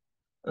database.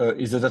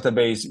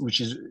 Which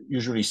is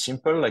usually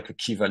simple, like a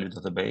key value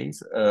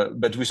database,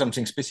 but with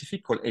something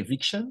specific called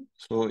eviction.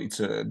 So it's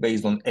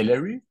based on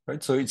LRE,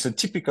 right? So it's a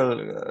typical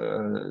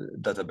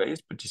database,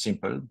 pretty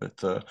simple,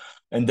 but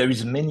and there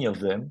is many of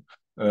them.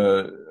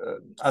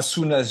 As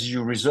soon as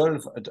you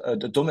resolve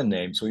the domain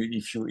name, so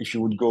if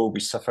you would go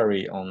with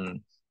Safari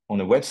on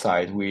a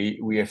website,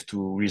 we have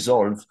to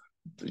resolve.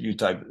 You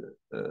type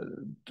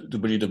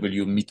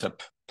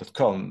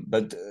www.meetup.com,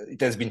 but it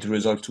has been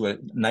resolved to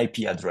an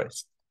IP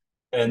address.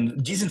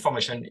 And this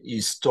information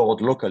is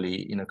stored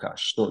locally in a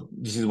cache. So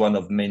this is one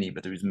of many,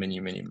 but there is many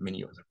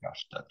other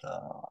caches that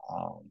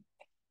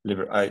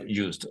I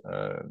used.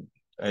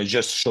 I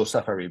just show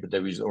Safari, but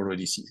there is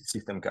already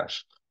system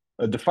cache.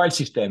 The file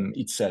system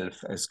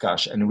itself has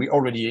cache, and we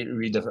already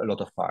read a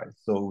lot of files.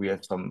 So we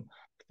have some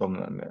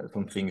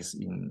things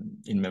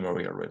in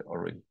memory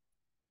already,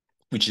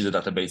 which is a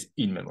database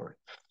in memory.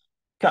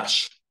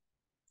 Cache.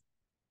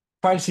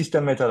 File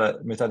system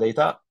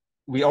metadata.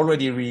 We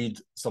already read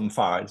some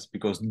files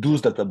because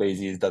those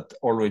databases that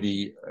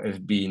already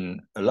have been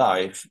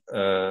alive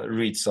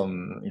read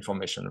some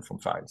information from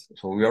files.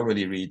 So we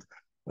already read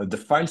the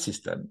file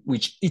system,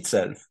 which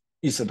itself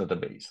is a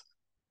database.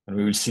 And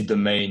we will see the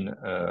main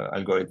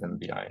algorithm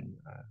behind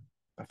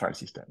a file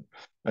system.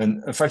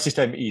 And a file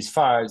system is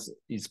files,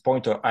 is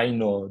pointer,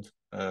 inode,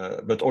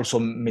 but also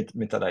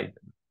metadata.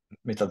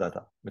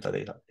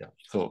 Yeah.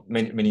 So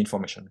many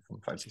information from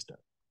file system.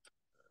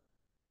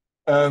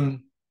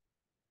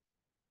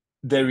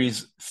 There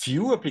is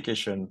few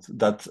applications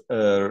that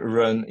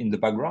run in the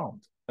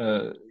background.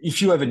 If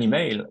you have an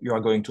email, you are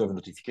going to have a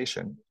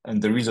notification.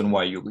 And the reason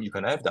why you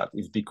can have that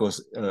is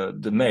because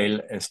the mail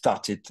has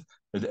started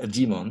a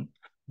daemon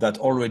that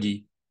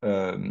already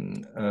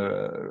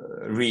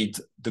read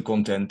the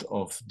content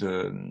of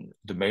the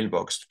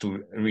mailbox,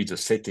 to read the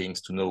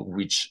settings, to know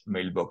which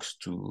mailbox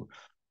to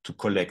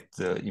collect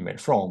the email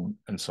from,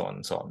 and so on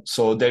and so on.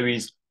 So there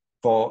is,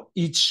 for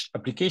each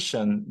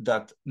application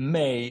that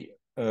may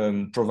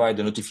provide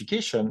a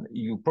notification,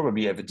 you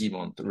probably have a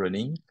daemon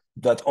running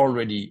that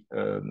already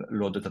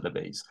load the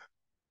database.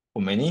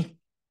 How many?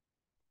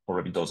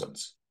 Probably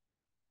dozens.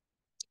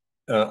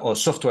 Or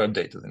software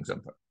update, as an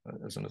example.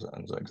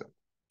 Another example.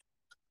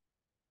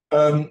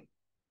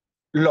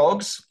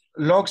 Logs.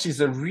 Logs is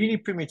a really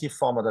primitive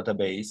form of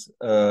database,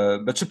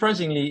 but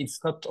surprisingly,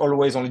 it's not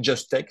always only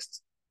just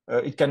text.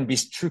 It can be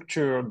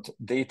structured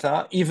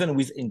data, even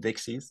with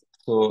indexes.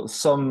 So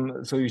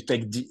you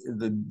take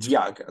the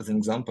diag as an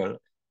example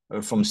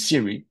from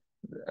Siri,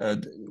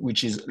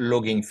 which is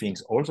logging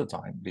things all the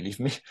time. Believe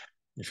me,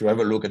 if you have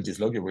a look at this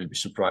log, you will be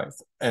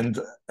surprised. And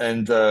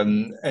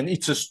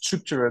it's a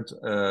structured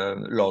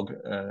log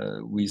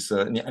with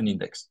an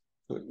index.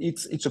 So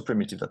it's a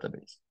primitive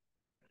database,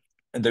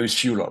 and there is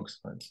few logs,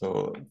 right?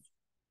 So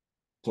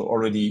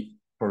already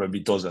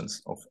probably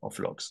dozens of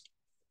logs.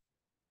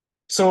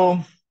 So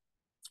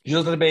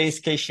user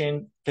database,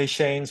 caching,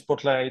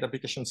 spotlight,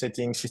 application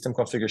settings, system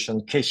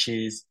configuration,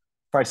 caches,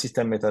 file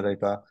system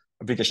metadata,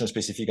 application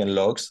specific, and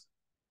logs.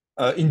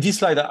 In this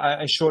slide,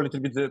 I show a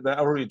little bit, I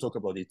already talked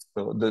about it.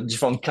 So the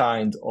different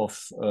kind of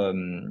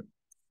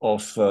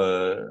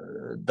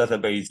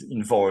database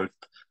involved.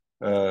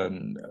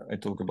 I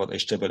talk about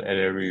HTML,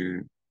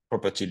 LRU,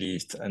 property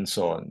list, and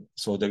so on.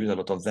 So there is a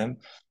lot of them.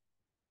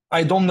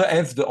 I don't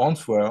have the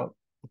answer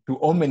to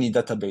how many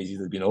databases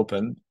have been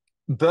opened,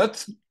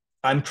 but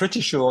I'm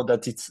pretty sure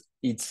that it's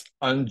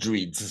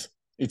hundreds.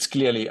 It's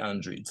clearly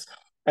hundreds.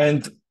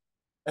 And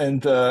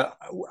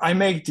I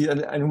make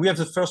and we have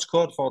the first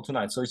code for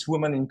tonight. So it's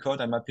woman in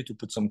code. I'm happy to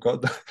put some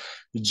code.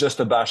 It's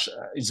just a bash.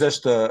 It's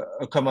just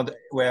a command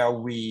where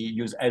we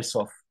use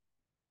elseof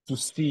to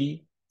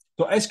see.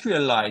 So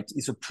SQLite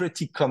is a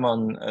pretty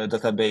common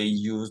database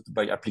used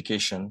by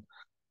application,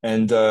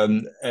 and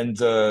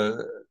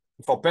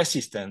for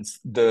persistence,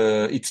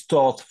 it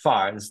stores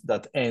files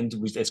that end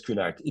with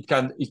SQLite.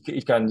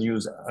 It can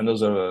use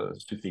another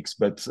suffix,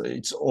 but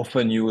it's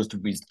often used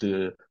with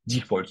the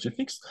default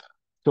suffix.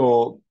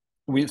 So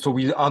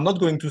we are not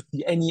going to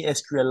see any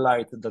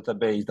SQLite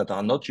database that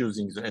are not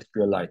using the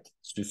SQLite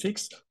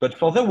suffix, but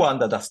for the one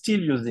that are still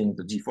using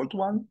the default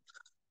one,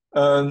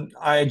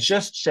 I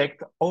just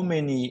checked how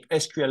many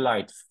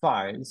SQLite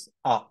files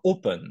are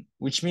open,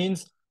 which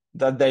means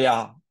that they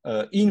are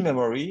in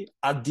memory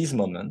at this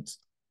moment.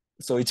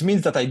 So it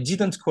means that I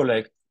didn't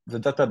collect the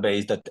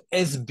database that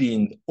has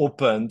been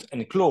opened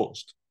and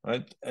closed,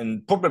 right?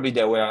 And probably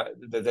there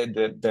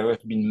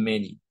have been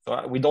many.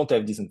 So we don't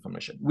have this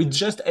information. We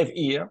just have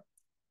here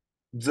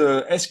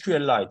the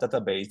SQLite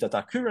database that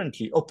are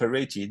currently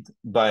operated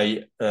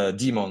by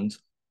daemons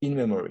in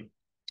memory.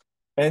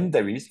 And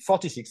there is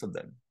 46 of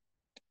them.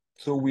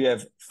 So we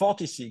have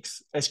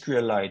 46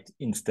 SQLite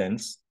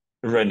instances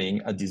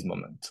running at this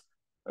moment,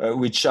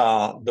 which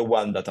are the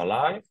ones that are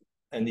live,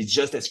 and it's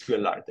just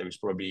SQLite. There is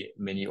probably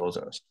many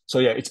others. So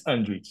yeah, it's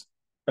hundreds.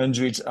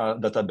 Hundreds are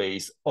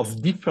database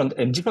of different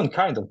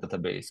kind of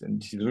database,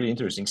 and this is really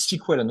interesting.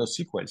 SQL and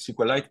NoSQL.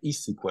 SQLite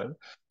is SQL.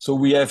 So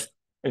we have,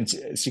 and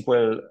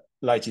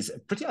SQLite is a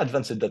pretty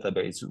advanced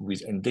database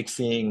with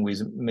indexing,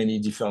 with many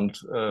different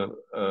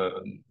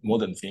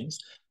modern things.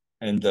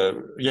 And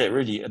yeah,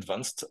 really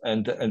advanced.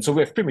 And so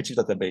we have primitive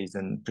database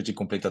and pretty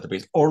complex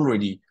database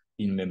already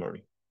in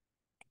memory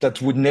that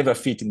would never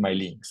fit in my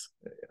links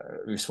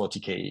with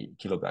 40K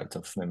kilobytes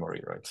of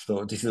memory, right?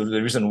 So this is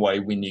the reason why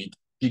we need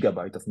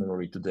gigabyte of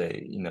memory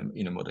today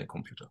in a modern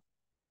computer.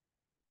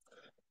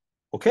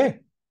 Okay.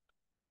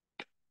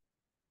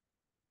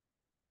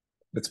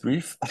 Let's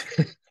brief.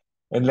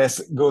 And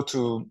let's go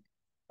to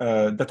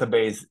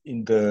database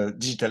in the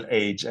digital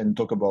age and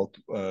talk about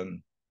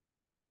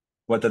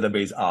what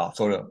database are.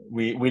 So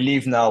we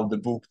leave now the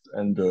books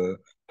and the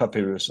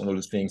papyrus and all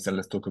those things, and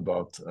let's talk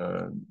about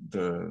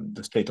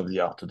the state of the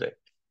art today.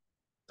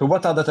 So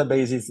what are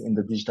databases in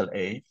the digital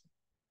age?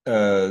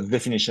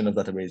 Definition of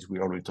database, we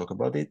already talked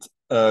about it.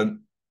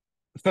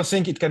 First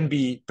thing, it can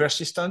be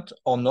persistent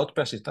or not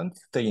persistent,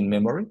 stay in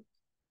memory.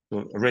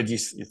 So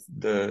Redis is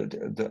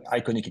the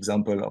iconic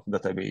example of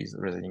database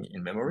residing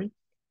in memory.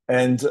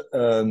 And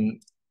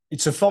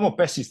it's a form of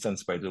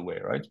persistence, by the way,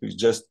 right? It's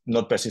just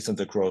not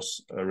persistent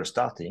across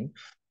restarting,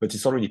 but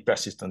it's already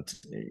persistent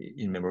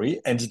in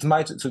memory. And it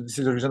might, so this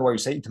is the reason why we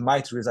say it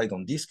might reside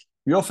on disk.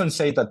 We often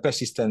say that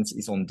persistence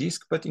is on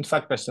disk, but in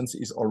fact, persistence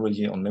is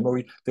already on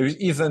memory. There is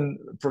even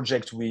a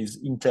project with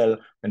Intel,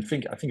 and I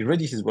think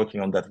Redis is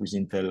working on that with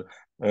Intel,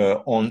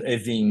 on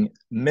having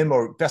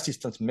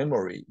persistent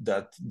memory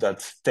that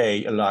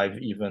stay alive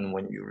even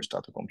when you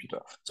restart a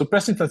computer. So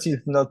persistence is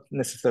not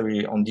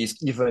necessarily on disk,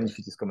 even if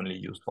it is commonly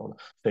used for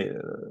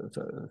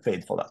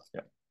paid for that.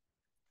 Yeah.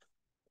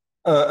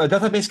 A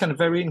database can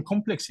vary in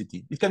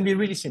complexity. It can be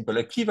really simple.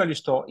 A key value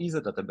store is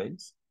a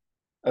database,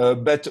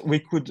 but we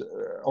could,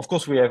 of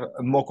course, we have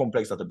a more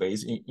complex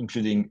database,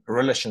 including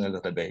relational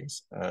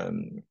database,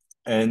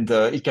 and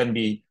it can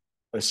be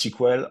a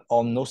SQL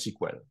or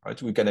NoSQL,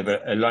 right? We can have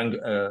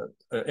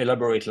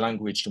elaborate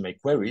language to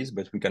make queries,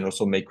 but we can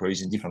also make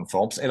queries in different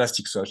forms.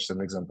 Elasticsearch is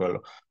an example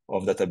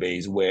of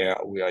database where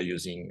we are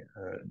using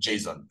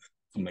JSON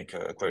to make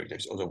a query.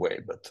 There's other way,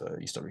 but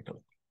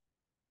historical.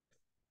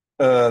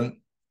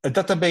 A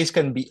database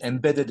can be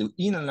embedded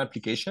in an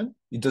application.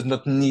 It does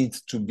not need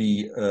to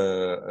be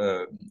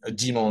a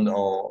daemon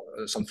or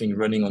something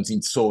running on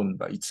its own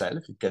by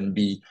itself. It can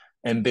be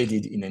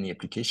embedded in any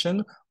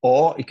application,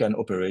 or it can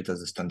operate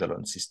as a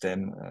standalone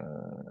system.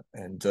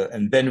 And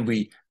then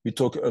we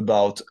talk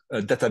about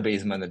a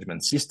database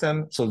management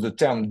system. So the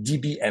term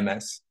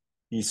DBMS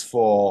is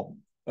for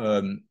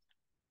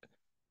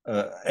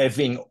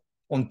having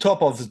on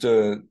top of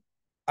the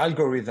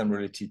algorithm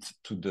related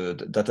to the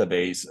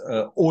database,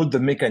 all the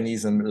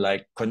mechanism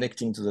like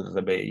connecting to the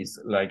database,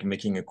 like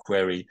making a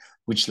query,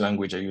 which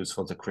language I use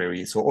for the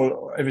query.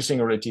 So everything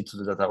related to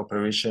the data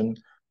operation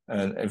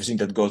and everything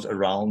that goes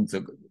around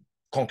the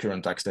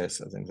concurrent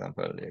access, as an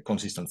example,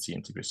 consistency,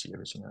 integrity,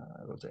 everything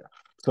goes there.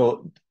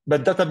 So,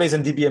 but database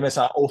and DBMS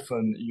are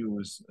often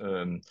used,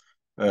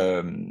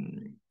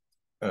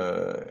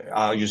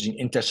 are using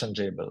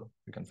interchangeable,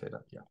 you can say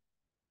that, yeah.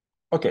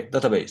 Okay,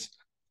 database.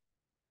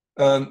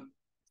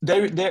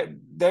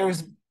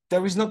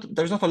 There is not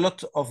a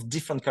lot of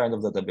different kind of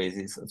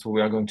databases, so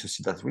we are going to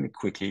see that really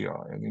quickly. You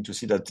are going to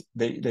see that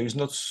there is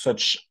not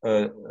such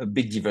a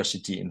big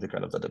diversity in the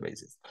kind of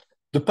databases.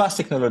 The past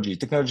technology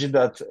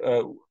that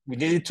we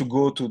needed to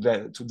go to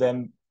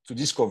them to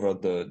discover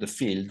the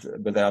field,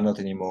 but they are not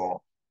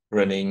anymore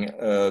running.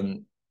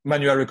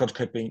 Manual record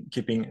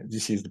keeping.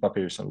 This is the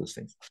papyrus and those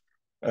things.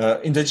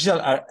 In the digital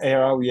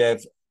era, we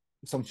have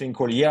something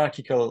called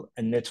hierarchical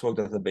and network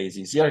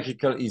databases.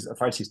 Hierarchical is a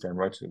file system,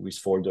 right, with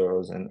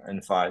folders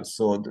and files.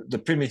 So the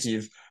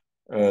primitive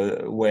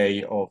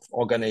way of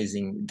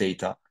organizing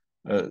data.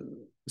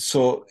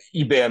 So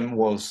IBM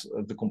was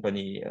the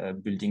company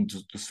building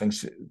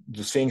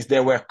those things.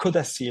 There were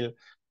Codacil,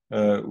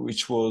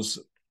 which was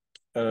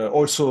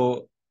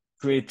also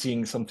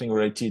creating something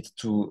related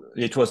to,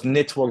 it was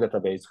network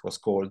database was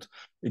called.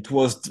 It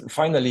was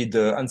finally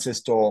the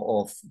ancestor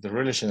of the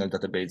relational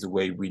database, the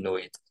way we know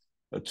it.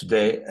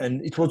 today.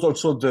 And it was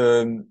also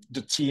the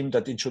team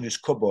that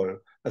introduced COBOL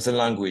as a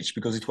language,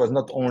 because it was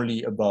not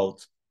only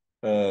about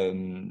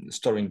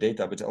storing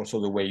data, but also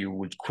the way you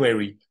would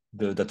query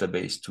the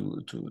database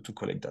to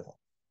collect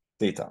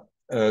data.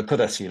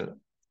 Codacil,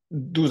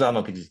 those are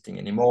not existing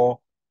anymore.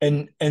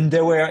 And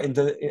there were in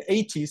the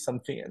 80s,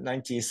 something,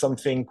 90s,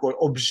 something called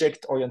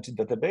object-oriented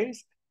database,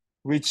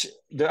 which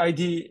the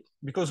idea,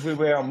 because we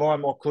were more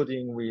and more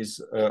coding with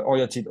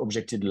oriented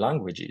objective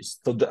languages.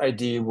 So the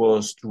idea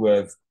was to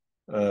have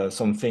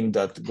something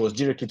that goes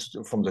directly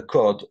from the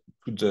code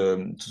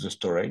to the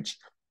storage.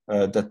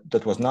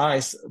 That was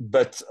nice,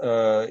 but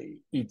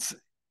it's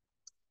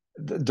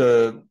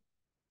the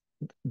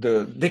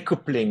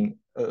decoupling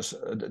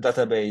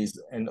database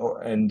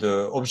and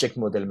the object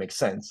model makes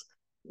sense.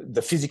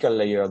 The physical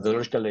layer, the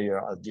logical layer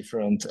are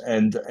different,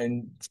 and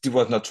it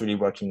was not really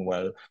working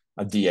well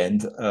at the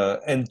end.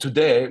 And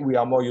today we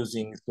are more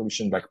using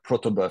solutions like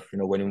protobuf,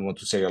 when we want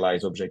to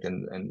serialize objects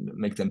and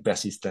make them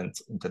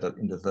persistent in the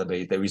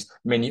database. There is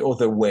many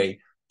other ways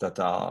that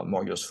are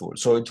more useful.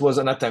 So it was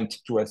an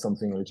attempt to have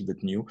something a little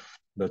bit new,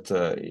 but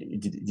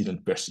it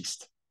didn't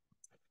persist.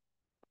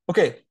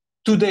 Okay,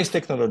 today's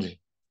technology.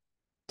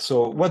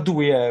 So what do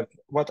we have?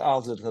 What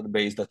are the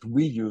databases that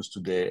we use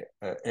today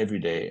every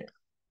day?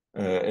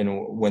 And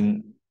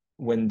when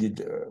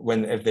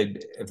have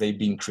they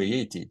been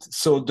created?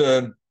 So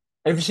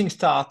everything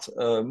starts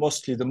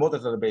mostly the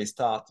modern database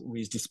start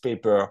with this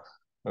paper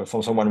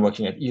from someone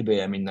working at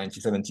IBM in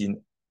 1970s.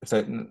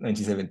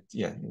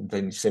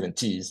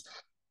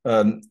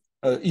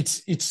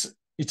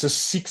 It's a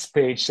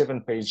 6-page,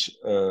 7-page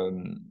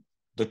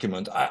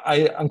document.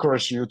 I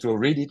encourage you to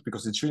read it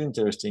because it's really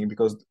interesting,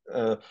 because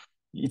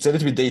it's a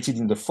little bit dated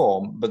in the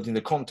form, but in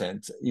the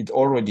content, it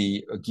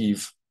already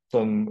gives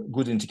some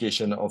good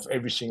indication of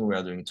everything we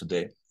are doing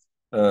today.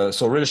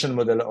 So relational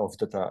model of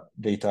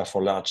data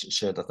for large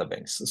shared data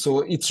banks.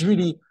 So it's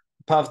really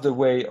paved the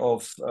way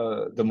of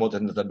the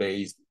modern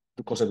database,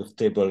 the concept of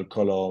table,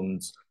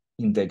 columns,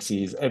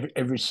 indexes,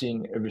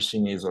 everything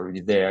is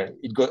already there.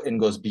 It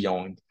goes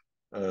beyond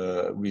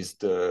with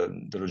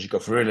the logic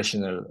of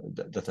relational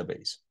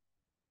database.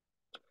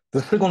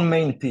 The second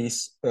main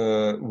piece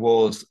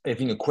was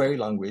having a query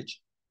language.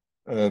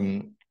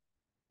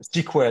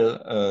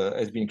 SQL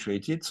has been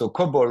created. So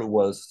COBOL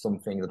was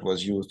something that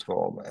was used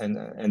for,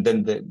 and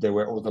then there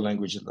were other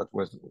languages that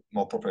was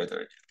more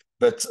proprietary.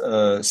 But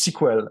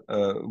SQL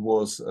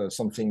was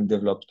something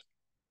developed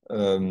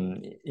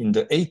in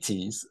the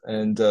 80s,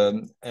 and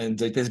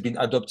it has been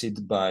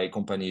adopted by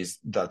companies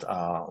that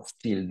are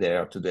still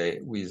there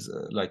today, with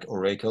like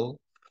Oracle,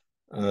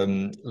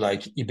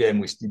 like IBM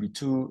with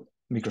DB2,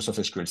 Microsoft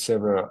SQL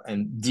Server,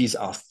 and these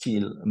are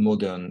still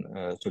modern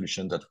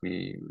solutions that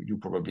you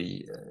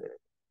probably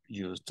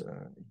used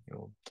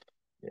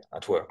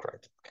at work,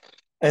 right?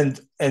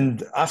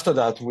 And after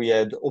that, we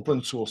had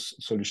open source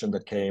solutions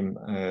that came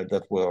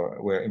that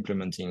were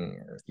implementing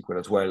SQL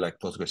as well, like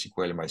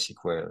PostgreSQL,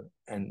 MySQL,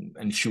 and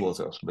a few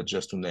others, but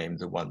just to name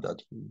the one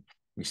that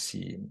we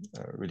see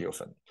really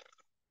often.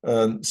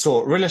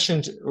 So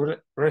relational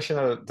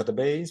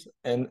database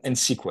and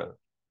SQL.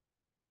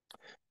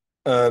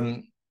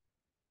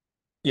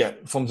 Yeah,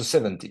 from the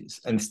 70s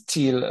and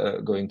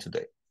still going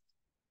today.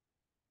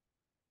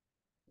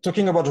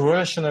 Talking about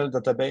relational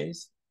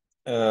database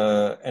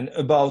and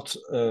about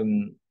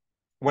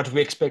what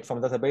we expect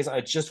from database, I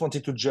just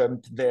wanted to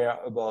jump there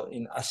about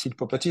in acid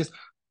properties.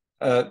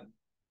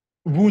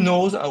 Who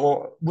knows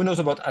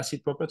about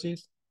acid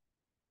properties?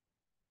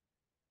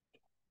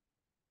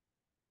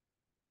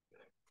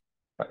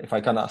 If I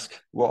can ask,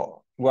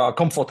 well, we are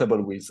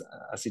comfortable with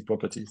acid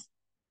properties.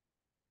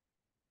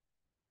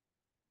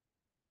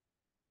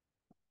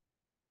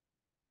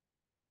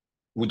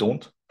 Who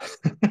don't?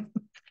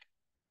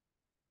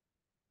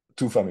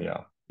 Too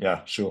familiar.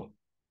 Yeah, sure.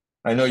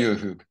 I know you,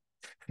 Hugh.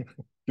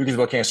 Hugh is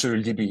working at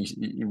SurrealDB.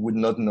 He would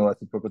not know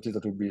acid properties.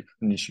 That would be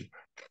an issue.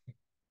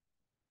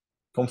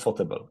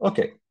 Comfortable.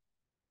 Okay.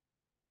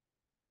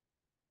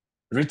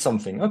 Read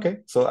something. Okay.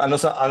 So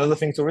another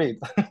thing to read.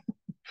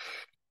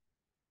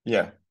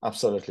 Yeah,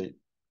 absolutely.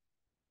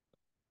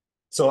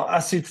 So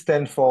ACID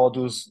stands for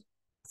those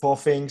 4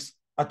 things: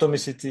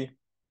 atomicity,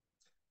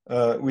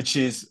 which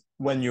is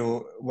when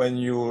you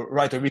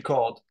write a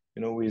record,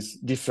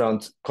 with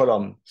different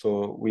columns.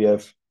 So we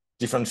have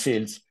different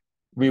fields.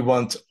 We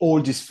want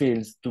all these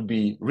fields to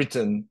be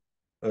written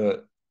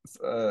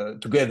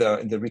together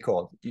in the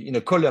record. In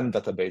a column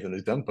database, an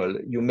example,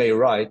 you may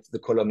write the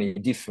column in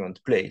a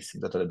different place in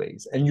the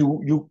database, and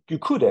you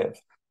could have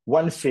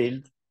one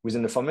field with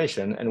an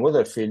information and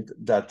another field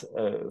that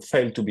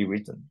failed to be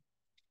written.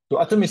 So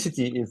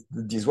atomicity is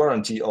this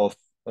warranty of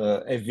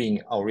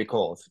having our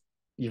record,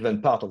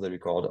 even part of the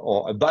record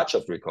or a batch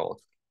of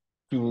records,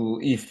 to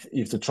if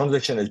the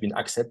transaction has been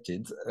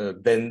accepted,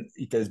 then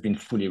it has been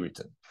fully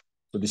written.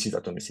 So this is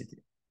atomicity.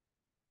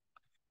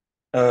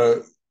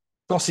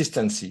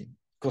 Consistency.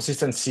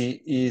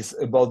 Consistency is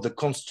about the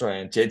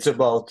constraint. It's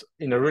about,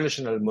 in a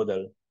relational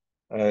model,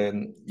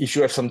 if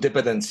you have some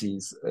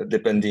dependencies,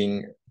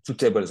 depending, two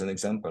tables, an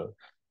example,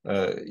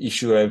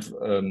 If you have,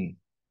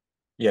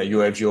 you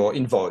have your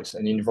invoice,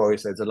 and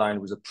invoice is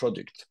aligned with a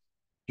product.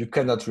 You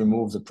cannot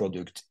remove the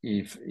product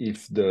if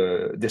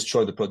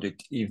destroy the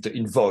product if the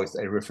invoice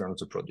is referring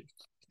to the product.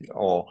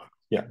 Or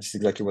this is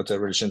exactly what a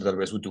relational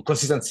database would do.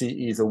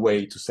 Consistency is a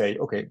way to say,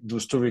 okay,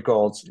 those two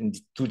records in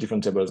two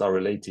different tables are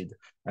related,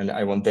 and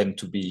I want them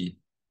to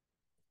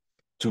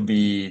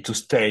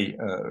stay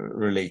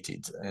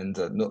related, and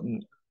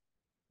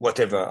what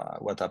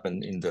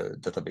happened in the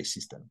database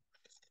system.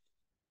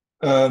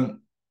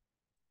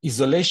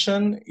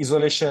 Isolation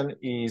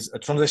is a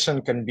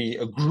transaction can be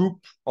a group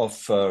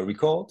of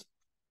record,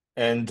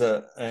 and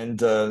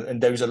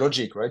there is a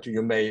logic, right?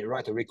 You may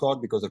write a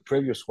record because the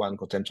previous one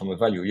contains some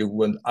value. You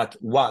want at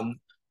one,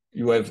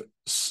 you have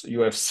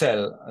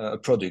sell a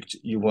product.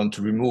 You want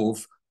to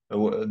remove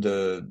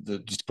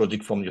this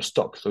product from your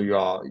stock, so you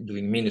are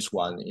doing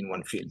 -1 in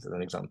one field, as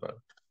an example.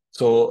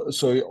 So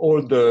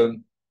all the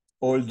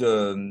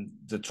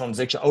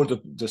transaction, all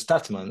the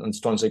statement and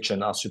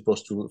transaction are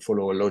supposed to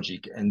follow a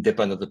logic and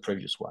depend on the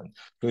previous one.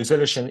 So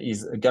isolation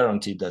is a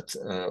guarantee that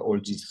all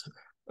these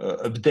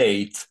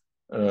update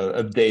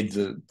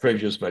the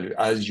previous value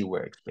as you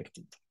were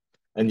expected.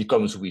 And it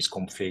comes with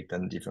conflict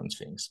and different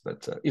things,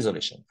 but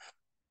isolation.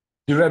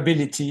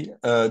 Durability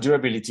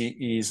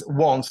is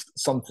once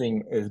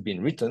something has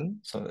been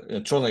written, so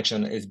a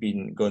transaction has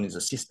been gone in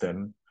the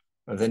system,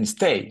 then it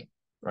stays,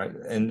 right?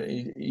 And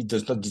it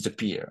does not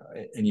disappear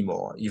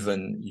anymore,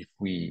 even if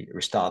we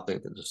restart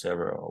the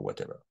server or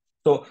whatever.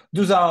 So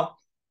those are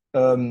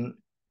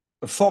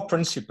 4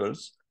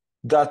 principles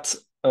that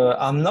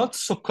are not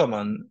so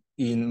common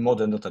in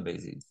modern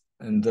databases.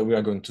 And we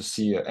are going to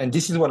see, and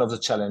this is one of the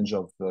challenges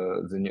of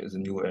the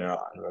new era,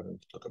 and we're going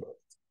to talk about it.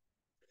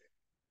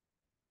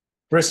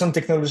 Recent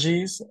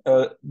technologies,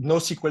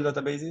 NoSQL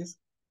databases.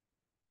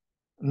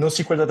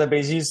 NoSQL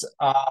databases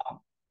are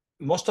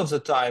most of the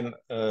time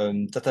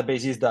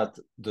databases that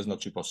does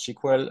not support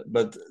SQL,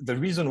 but the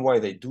reason why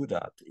they do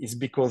that is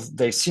because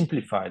they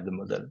simplify the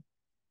model.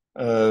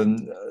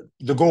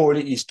 The goal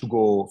is to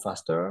go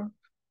faster,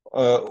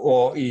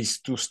 or is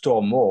to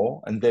store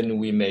more, and then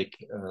we make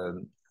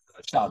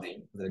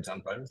sharding, for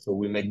example. So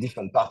we make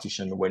different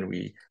partition when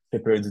we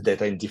separate the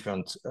data in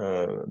different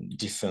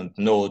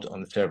nodes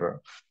on the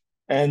server.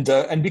 And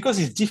because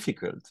it's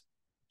difficult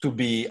to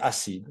be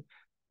ACID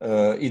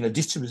in a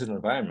distributed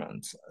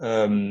environment,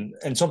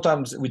 and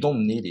sometimes we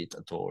don't need it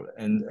at all.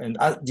 And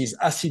this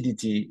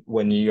acidity,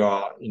 when you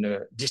are in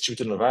a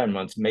distributed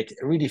environment, make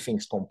really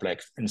things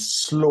complex and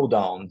slow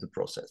down the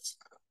process.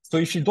 So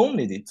if you don't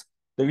need it,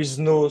 there is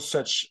no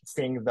such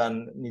thing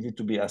than needed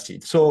to be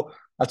ACID. So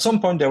at some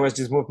point, there was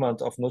this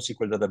movement of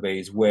NoSQL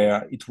database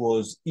where it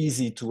was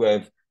easy to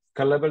have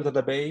scalable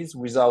database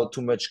without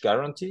too much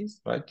guarantees,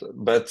 right?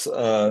 But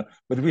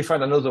we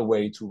find another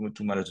way to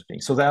manage the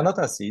things. So they are not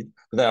ACID,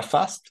 they are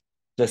fast,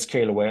 they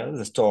scale well,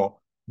 they store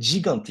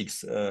gigantic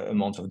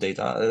amounts of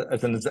data.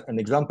 As an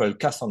example,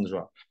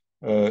 Cassandra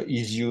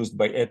is used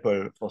by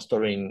Apple for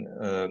storing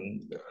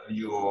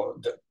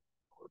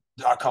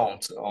the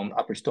account on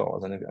Apple Store,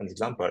 as an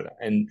example.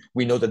 And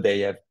we know that they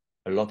have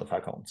a lot of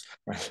accounts,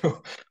 right?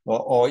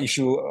 or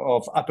issue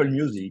of Apple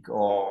Music,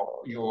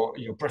 or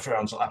your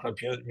preference on Apple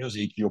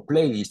Music, your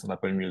playlist on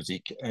Apple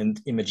Music, and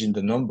imagine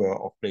the number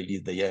of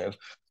playlists they have.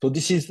 So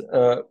this is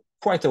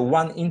quite a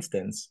one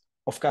instance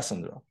of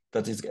Cassandra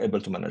that is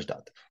able to manage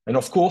that. And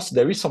of course,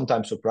 there is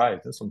sometimes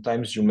surprise.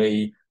 Sometimes you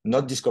may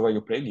not discover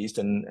your playlist,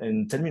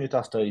 and 10 minutes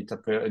after it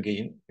appears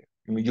again,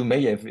 you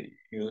may have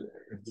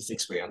this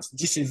experience.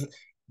 This is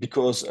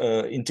because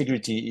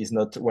integrity is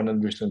not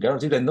 100%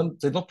 guaranteed.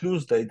 They don't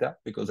lose data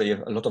because they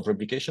have a lot of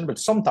replication, but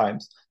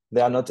sometimes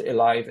they are not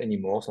alive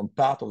anymore. Some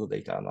part of the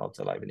data are not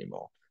alive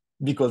anymore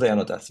because they are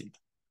not ACID.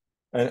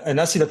 An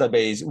ACID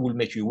database will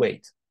make you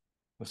wait.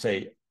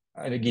 Say,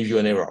 and give you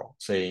an error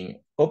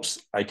saying, oops,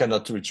 I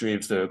cannot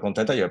retrieve the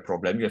content, I have a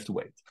problem, you have to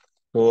wait.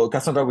 So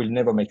Cassandra will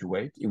never make you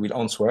wait. It will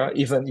answer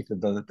even if it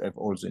doesn't have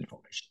all the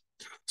information.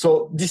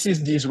 So this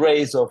is this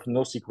rise of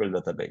NoSQL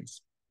database.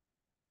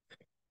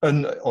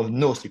 Or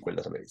NoSQL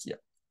database, yeah.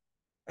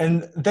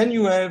 And then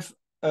you have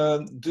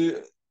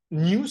the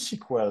new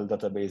SQL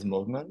database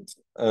movement,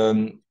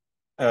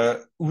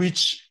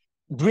 which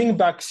bring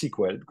back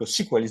SQL, because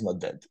SQL is not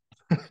dead.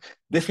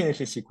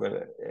 Definitely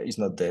SQL is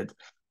not dead.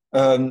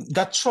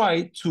 That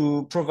try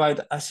to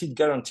provide ACID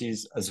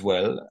guarantees as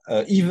well,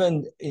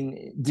 even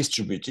in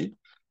distributed.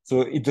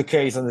 So it's the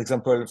case, an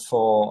example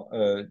for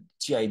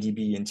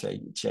TIDB and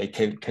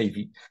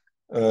TIKV.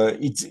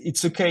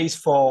 It's a case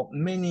for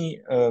many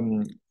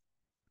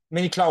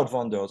cloud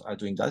vendors are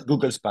doing that.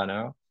 Google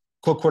Spanner,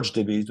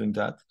 CockroachDB is doing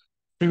that.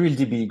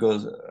 SurrealDB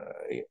goes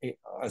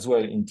as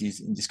well in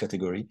this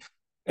category.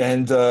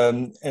 And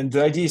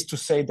the idea is to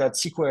say that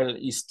SQL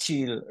is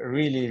still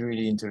really,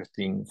 really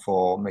interesting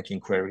for making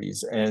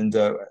queries. And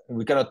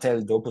we cannot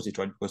tell the opposite,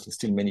 right? Because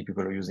still many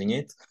people are using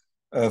it.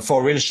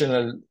 For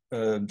relational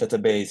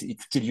database,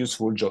 it's still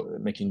useful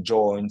making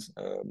joins.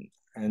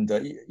 And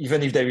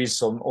even if there is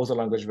some other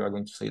language, we are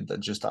going to say that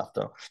just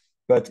after.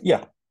 But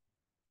yeah,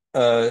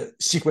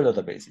 SQL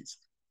databases.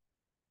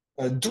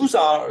 Those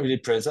are really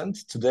present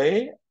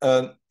today.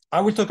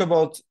 I will talk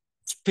about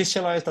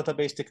specialized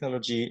database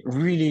technology,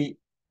 really,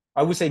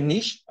 I would say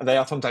niche. They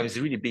are sometimes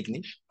really big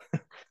niche.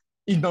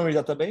 In-memory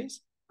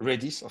database,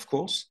 Redis, of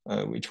course,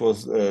 which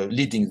was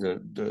leading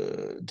the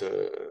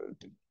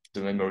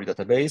memory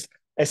database.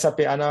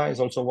 SAP HANA is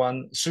also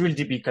one.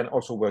 SurrealDB can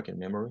also work in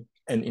memory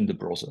and in the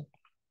browser.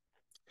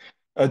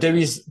 There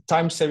is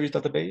time series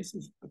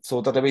databases,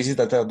 so databases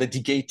that are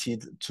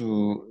dedicated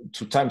to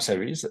time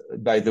series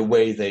by the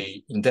way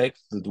they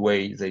index, the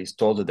way they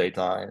store the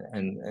data,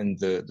 and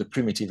the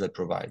primitive they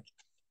provide.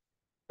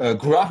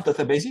 Graph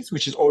databases,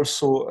 which is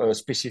also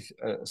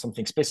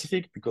something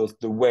specific because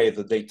the way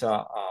the data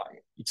are,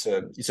 it's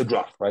a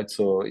graph, right?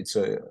 So it's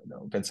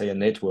you can say a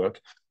network,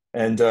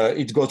 and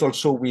it goes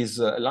also with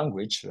a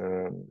language.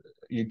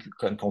 You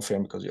can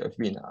confirm because you have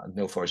been at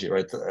Neo4j,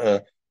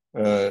 right?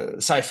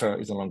 Cypher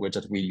is a language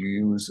that we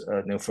use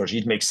at Neo4j.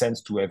 It makes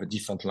sense to have a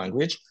different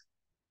language,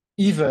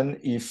 even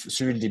if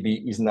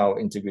SurrealDB is now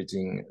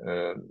integrating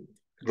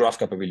graph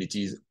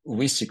capabilities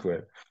with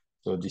SQL.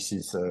 So this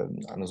is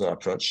another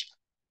approach.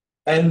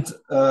 And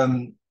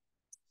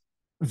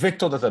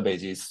vector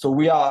databases. So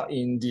we are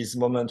in this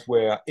moment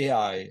where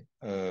AI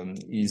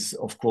is,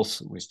 of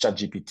course, with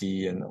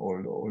ChatGPT and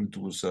all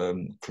those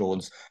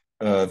clones,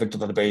 vector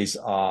databases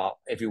are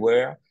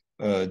everywhere.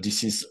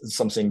 This is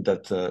something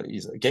that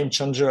is a game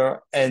changer,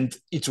 and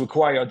it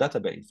requires a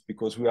database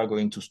because we are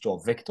going to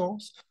store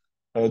vectors.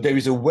 There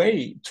is a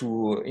way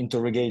to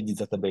interrogate the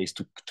database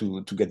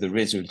to get the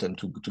result and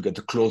to get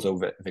the closure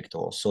of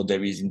vectors. So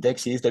there is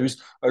indexes. There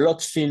is a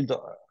lot filled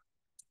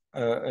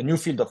a new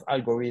field of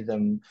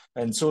algorithm,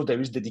 and so there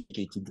is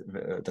dedicated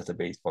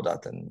database for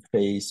that, and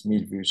Face,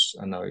 Milvus,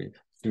 and now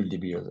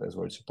SurrealDB as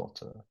well support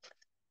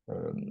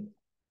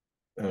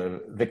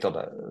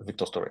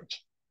vector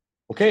storage.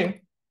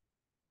 Okay.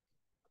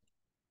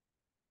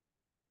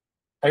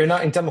 Are you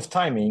now in terms of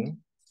timing?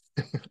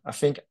 I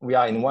think we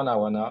are in 1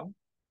 hour now.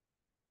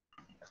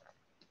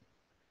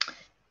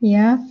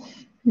 Yeah,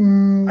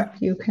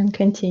 you can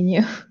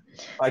continue.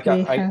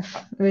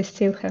 We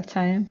still have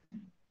time.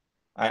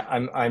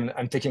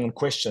 I'm taking on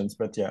questions,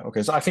 but yeah,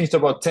 okay. So I think it's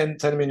about 10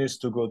 minutes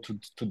to go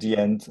to the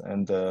end,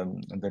 and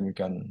then we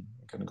can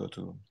go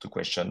to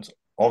questions,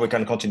 or we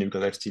can continue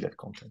because I still have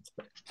content.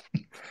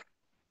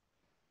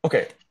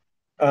 Okay,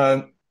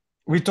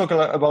 we talked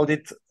about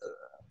it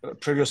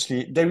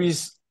previously. There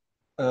is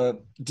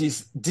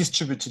these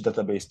distributed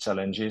database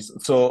challenges.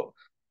 So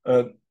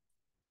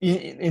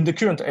in the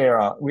current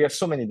era, we have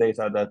so many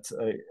data that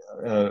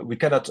we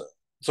cannot.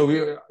 So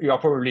you are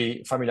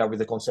probably familiar with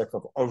the concept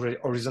of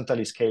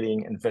horizontally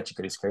scaling and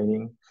vertically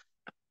scaling.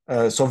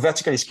 So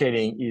vertically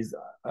scaling is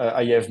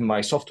I have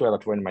my software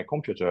that runs in my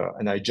computer,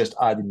 and I just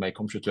add in my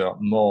computer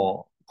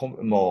more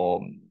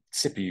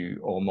CPU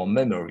or more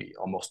memory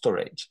or more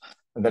storage,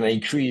 and then I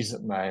increase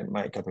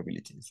my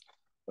capabilities.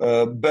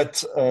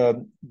 But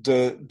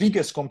the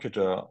biggest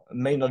computer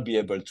may not be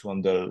able to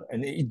handle,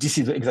 and this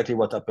is exactly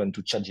what happened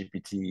to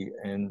ChatGPT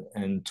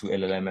and to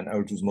LLM and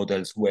all those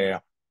models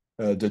where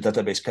the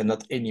database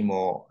cannot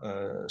anymore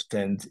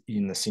stand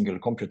in a single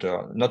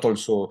computer. Not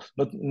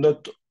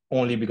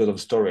only because of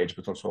storage,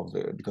 but also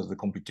because of the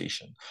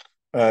computation.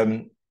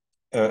 And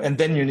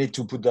then you need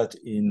to put that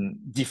in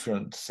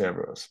different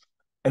servers.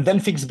 And then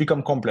things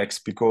become complex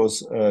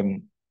because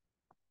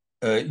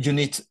you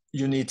need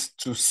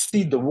to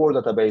see the whole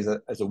database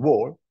as a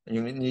whole.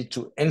 You need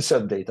to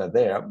insert data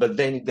there, but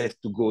then it has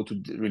to go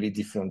to really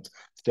different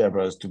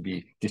servers to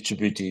be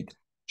distributed,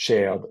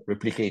 shared,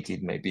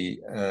 replicated, maybe.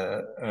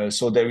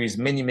 So there is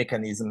many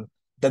mechanisms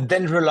that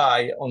then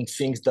rely on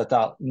things that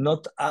are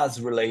not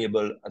as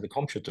reliable as a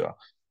computer.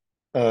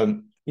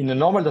 In a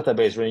normal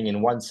database running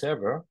in one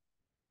server,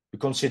 we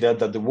consider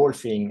that the whole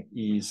thing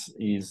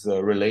is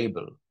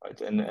reliable, right?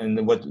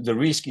 And what the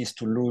risk is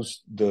to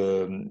lose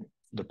the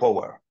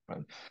power,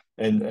 right?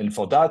 And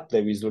for that,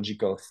 there is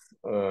logic of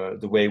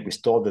the way we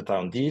store data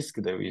on disk.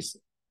 There is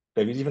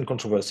even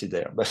controversy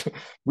there, but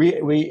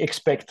we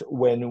expect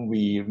when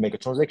we make a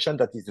transaction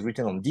that is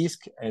written on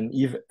disk, and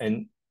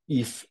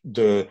if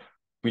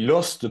we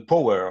lost the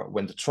power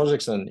when the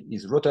transaction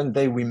is written,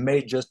 then we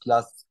may just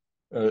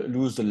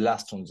lose the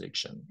last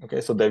transaction.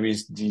 Okay, so there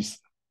is these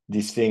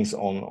things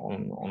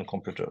on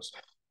computers.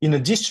 In a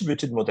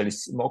distributed model,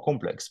 it's more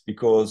complex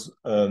because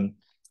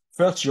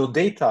first, your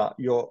data,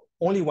 your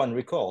only one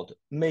record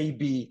may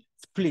be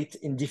split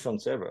in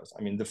different servers.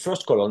 I mean, the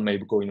first column may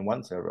go in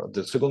one server,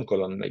 the second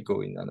column may go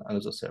in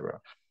another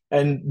server.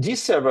 And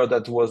this server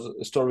that was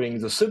storing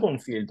the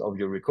second field of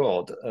your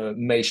record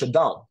may shut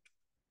down.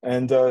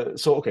 And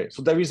so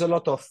there is a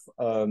lot of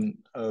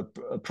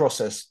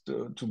process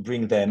to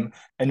bring them,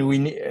 and we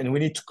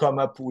need to come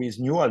up with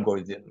new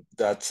algorithms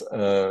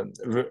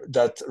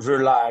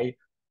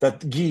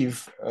that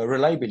give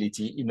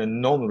reliability in a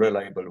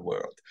non-reliable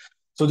world.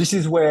 So this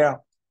is where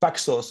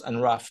Paxos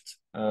and Raft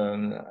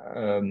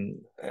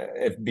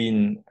have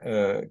been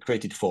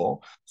created for.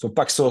 So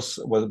Paxos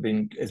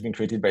has been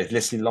created by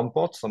Leslie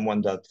Lamport,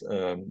 someone that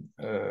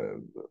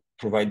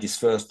provide this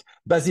first.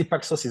 Basic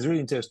Paxos is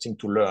really interesting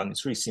to learn.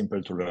 It's really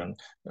simple to learn.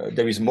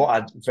 There is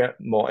more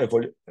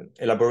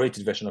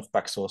elaborated version of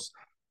Paxos,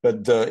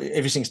 but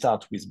everything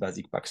starts with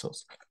Basic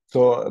Paxos.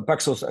 So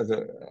Paxos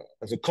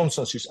as a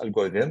consensus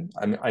algorithm,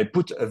 I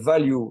put a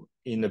value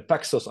in a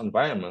Paxos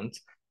environment,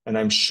 and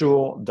I'm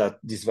sure that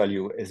this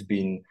value has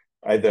been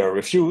either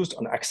refused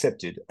or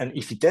accepted. And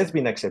if it has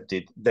been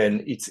accepted,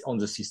 then it's on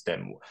the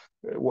system.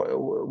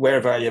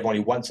 Wherever I have only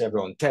one server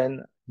on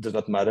 10, does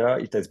not matter.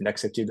 It has been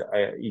accepted.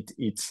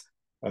 It's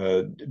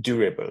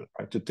durable,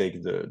 right, to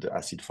take the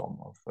ACID form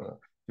of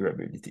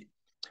durability.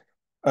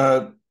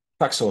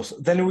 Paxos.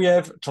 Then we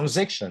have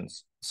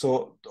transactions.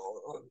 So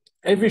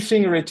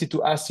everything related to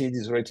ACID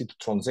is related to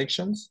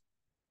transactions.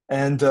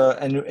 And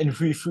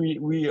if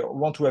we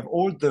want to have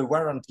all the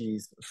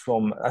warranties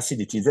from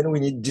acidity, then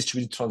we need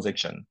distributed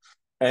transaction.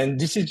 And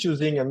this is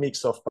using a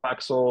mix of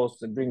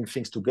Paxos and bringing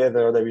things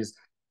together. There is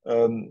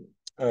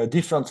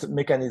different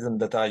mechanisms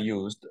that are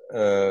used.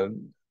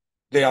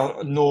 They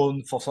are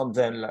known for some of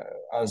them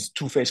as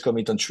two-phase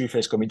commit and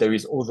three-phase commit. There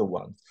is other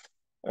ones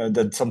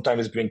that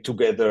sometimes bring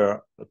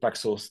together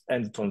Paxos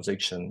and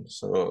transaction.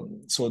 So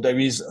there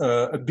is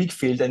a big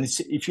field. And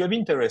if you have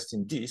interest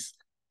in this,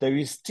 there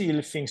is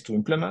still things to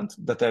implement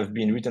that have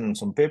been written on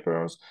some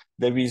papers.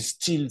 There is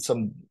still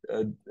some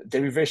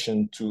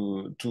derivation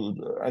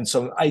and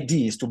some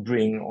ideas to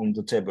bring on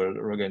the table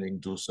regarding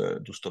those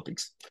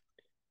topics.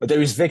 But there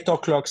is vector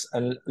clocks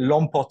and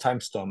long-port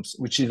timestamps,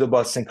 which is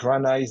about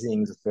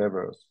synchronizing the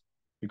servers.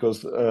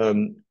 Because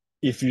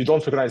if you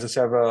don't synchronize the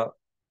server,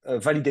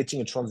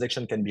 validating a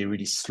transaction can be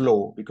really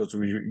slow because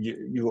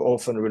you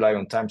often rely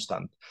on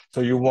timestamp. So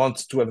you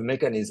want to have a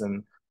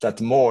mechanism that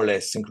more or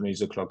less synchronize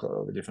the clock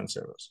of the different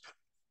servers.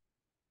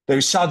 There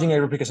is sharding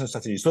and replication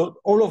strategy. So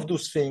all of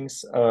those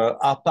things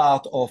are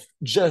part of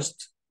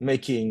just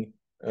making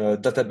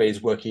database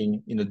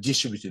working in a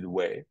distributed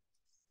way.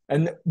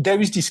 And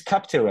there is this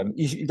cap theorem.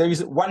 There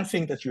is one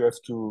thing that you have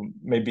to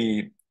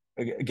maybe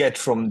get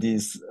from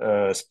this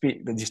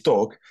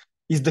talk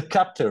is the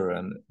cap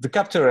theorem. The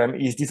cap theorem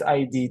is this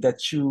idea that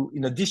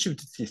in a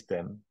distributed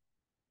system,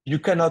 you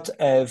cannot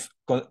have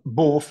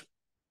both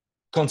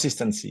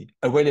consistency,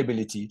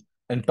 availability,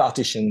 and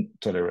partition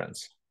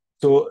tolerance.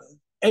 So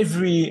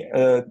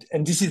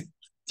and this is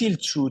still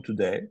true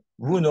today.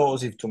 Who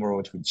knows if tomorrow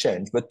it will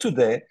change? But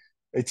today,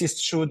 it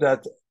is true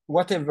that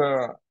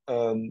whatever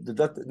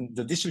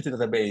the distributed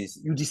database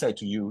you decide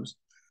to use,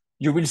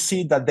 you will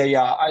see that they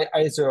are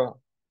either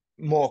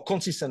more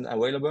consistent and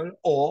available,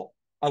 or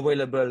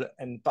available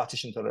and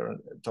partition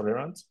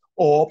tolerant,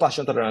 or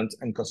partition tolerant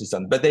and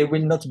consistent. But they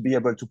will not be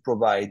able to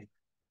provide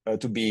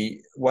to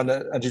be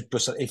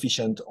 100%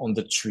 efficient on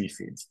the three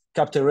fields.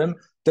 Cap theorem.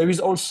 There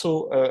is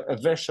also a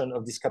version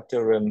of this cap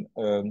theorem.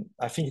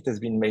 I think it has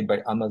been made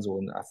by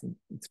Amazon. I think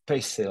it's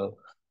PaySale.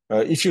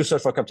 If you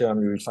search for cap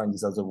theorem, you will find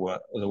this other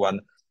one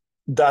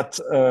that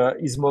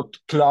is more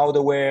cloud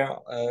aware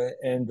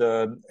and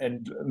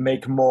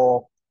make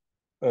more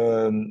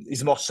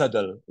is more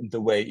subtle in the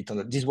way it.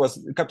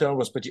 Cap theorem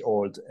was pretty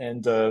old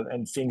and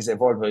things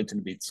evolved a little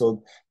bit.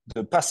 So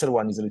the PaySale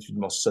one is a little bit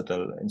more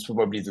subtle, and it's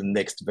probably the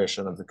next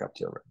version of the cap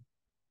theorem.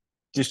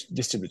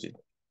 Distributed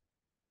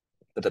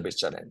database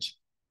challenge.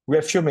 We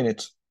have a few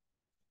minutes.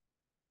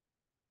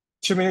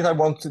 I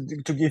want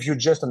to give you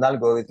just an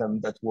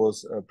algorithm that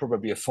was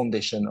probably a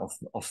foundation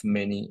of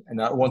many,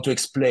 and I want to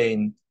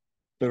explain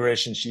the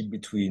relationship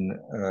between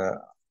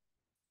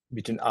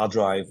hard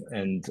drive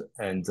and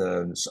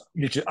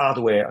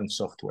hardware and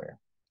software.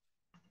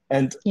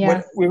 And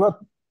yeah.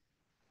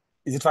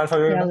 Is it fine for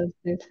you? Yeah, let's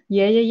do it.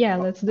 Yeah.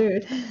 Let's do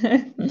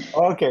it.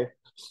 Okay.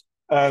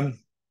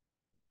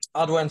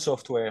 Hardware and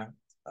software.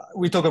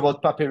 We talk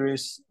about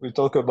Papyrus. We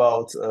talk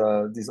about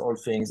these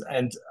old things,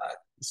 and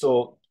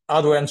so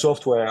hardware and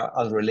software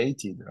are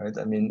related, right?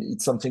 I mean,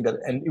 it's something that,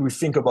 and if we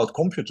think about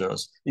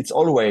computers, it's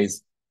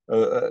always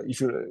if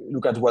you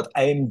look at what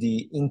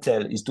AMD,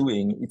 Intel is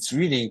doing, it's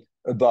really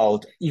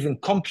about even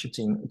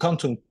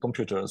quantum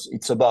computers.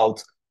 It's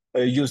about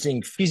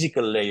using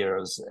physical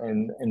layers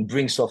and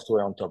bring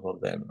software on top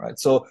of them, right?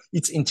 So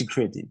it's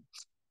integrated.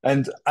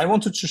 And I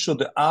wanted to show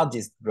the hard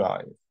disk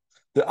drive.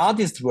 The hard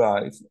disk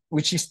drive,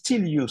 which is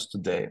still used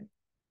today,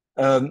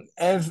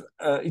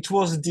 it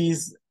was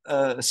this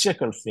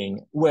circle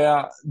thing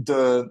where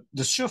the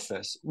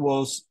surface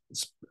was,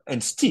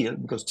 and still,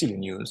 because still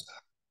in use,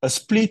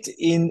 split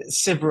in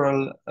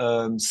several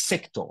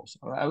sectors.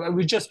 I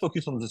will just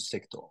focus on the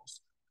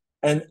sectors.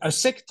 And a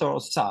sector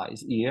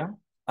size here,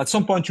 at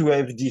some point you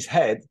have this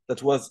head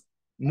that was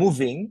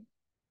moving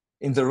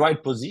in the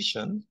right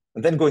position,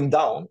 and then going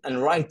down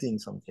and writing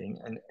something,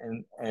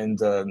 and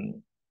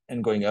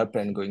going up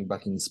and going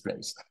back in its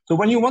place. So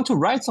when you want to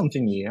write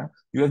something here,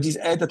 you have this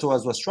head that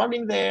was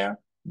traveling there,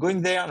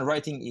 going there and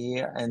writing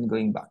here and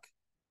going back.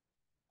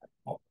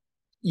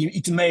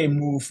 It may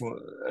move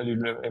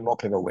a more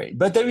clever way,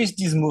 but there is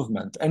this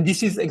movement, and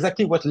this is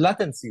exactly what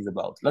latency is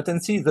about.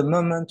 Latency is the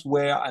moment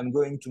where I'm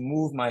going to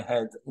move my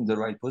head in the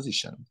right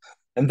position.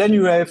 And then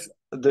you have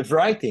the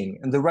writing,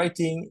 and the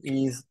writing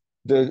is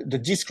the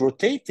disk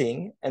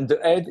rotating, and the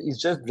head is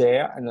just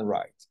there and the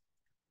right.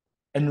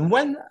 And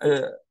when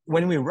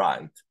we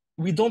write,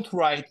 we don't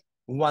write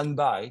 1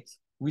 byte.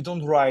 We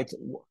don't write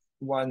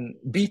 1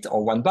 bit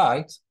or 1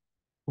 byte.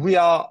 We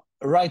are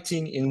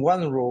writing in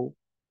one row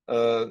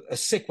a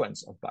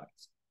sequence of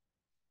bytes.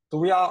 So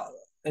we are,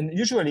 and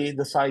usually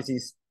the size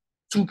is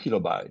 2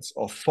 kilobytes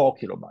or 4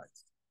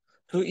 kilobytes.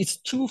 So it's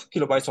 2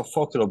 kilobytes or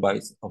 4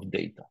 kilobytes of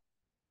data.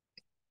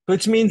 So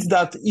it means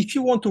that if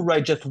you want to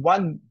write just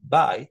 1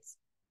 byte,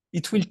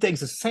 it will take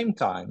the same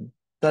time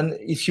than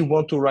if you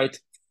want to write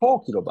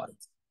 4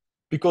 kilobytes,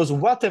 because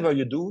whatever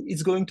you do,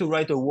 it's going to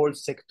write a whole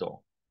sector,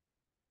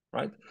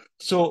 right?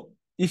 So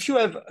if you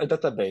have a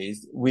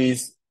database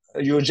with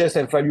you just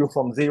have value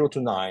from 0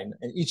 to 9,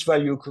 and each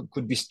value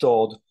could be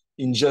stored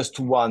in just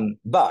 1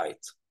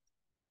 byte,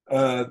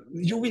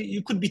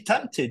 you could be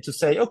tempted to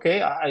say,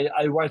 okay,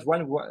 I write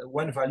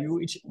one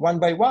value each 1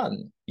 by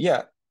 1.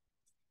 Yeah.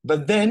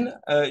 But then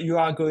you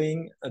are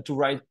going to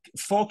write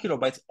 4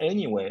 kilobytes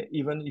anyway,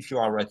 even if you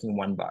are writing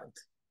 1 byte.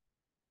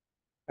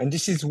 And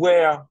this is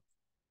where,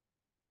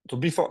 I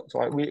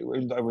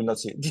will not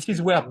say, this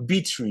is where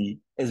B-tree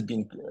has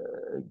been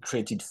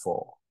created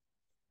for.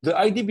 The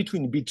idea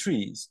between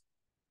B-trees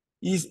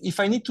is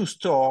if I need to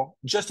store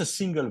just a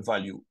single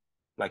value,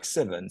 like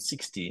 7,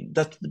 16,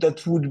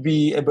 that would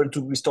be able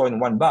to be stored in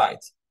 1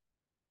 byte.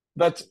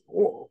 But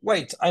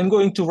wait, I'm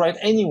going to write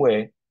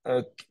anyway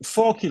 4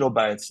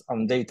 kilobytes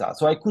on data.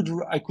 So I could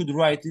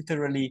write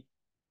literally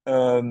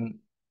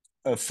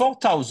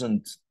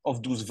 4,000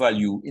 of those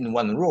value in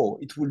one row.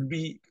 It will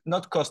be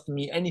not cost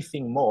me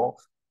anything more.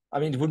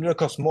 I mean, it would not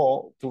cost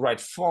more to write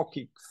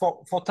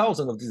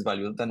 4,000 of this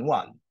value than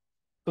one.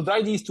 So the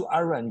idea is to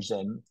arrange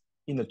them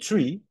in a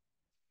tree,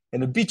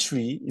 and a B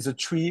tree is a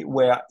tree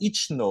where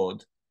each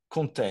node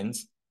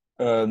contains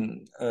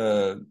n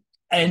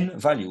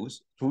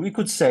values. So we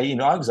could say,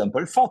 in our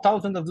example,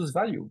 4,000 of those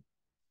value.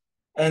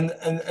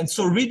 And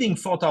so reading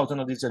 4,000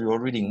 of this value or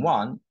reading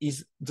one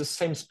is the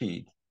same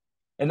speed.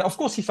 And of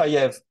course, if I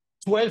have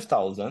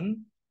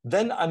 12,000,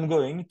 then I'm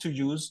going to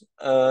use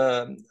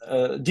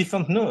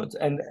different nodes,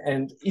 and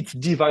it's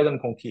divide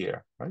and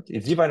conquer, right?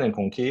 It's divide and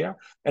conquer,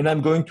 and I'm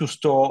going to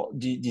store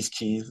these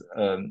keys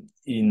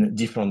in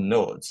different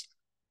nodes.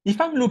 If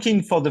I'm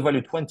looking for the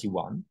value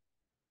 21,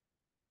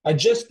 I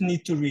just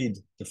need to read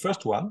the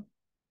first one.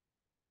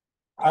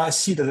 I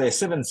see that there's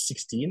 7,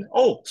 16.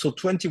 Oh, so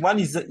 21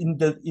 is in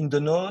the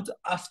node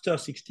after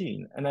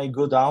 16. And I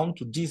go down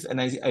to this,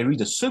 and I read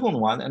the second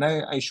one, and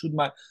I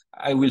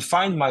will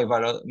find my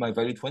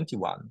value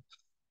 21.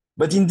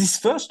 But in this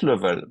first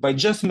level, by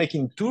just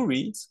making 2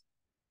 reads,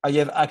 I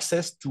have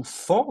access to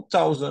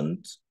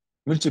 4,000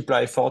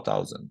 multiply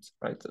 4,000,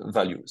 right,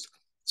 values.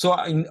 So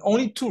in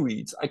only 2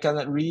 reads, I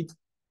can read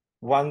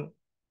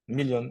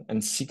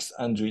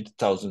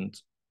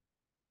 1,600,000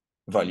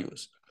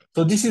 values.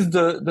 So this is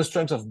the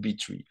strength of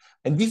B-tree.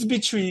 And this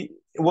B-tree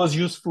was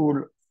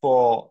useful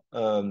for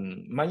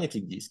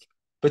magnetic disk,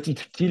 but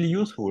it's still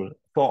useful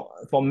for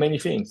many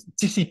things.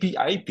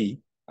 TCP/IP,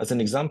 as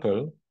an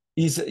example,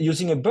 is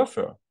using a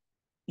buffer.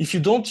 If you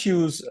don't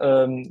use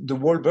the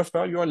whole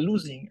buffer, you are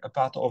losing a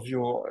part of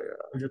your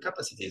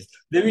capacities.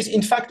 There is,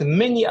 in fact,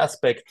 many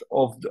aspects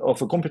of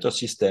a computer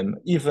system,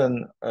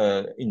 even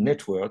in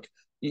network,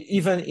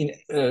 even in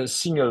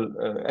single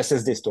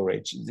SSD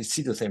storage, they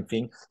see the same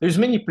thing. There's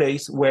many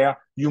places where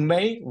you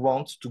may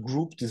want to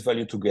group this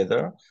value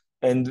together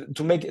and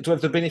to have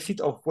the benefit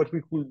of what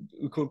we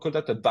could call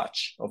that a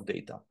batch of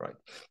data, right?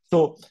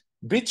 So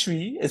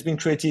B-tree has been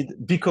created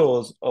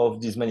because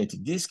of this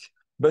magnetic disk,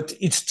 but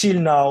it's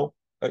still now,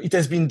 it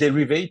has been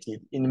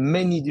derivated in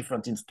many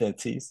different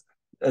instances,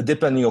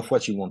 depending on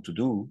what you want to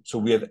do. So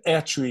we have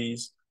air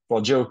trees for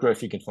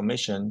geographic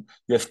information.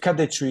 You have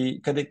cadet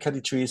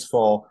trees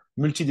for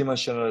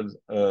multidimensional,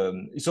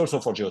 it's also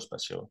for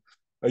geospatial.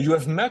 You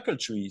have Merkle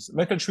trees.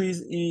 Merkle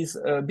trees is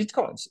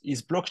bitcoins,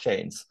 is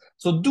blockchains.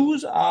 So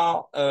those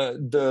are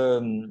get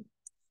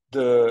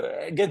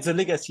the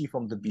legacy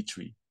from the B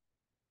tree.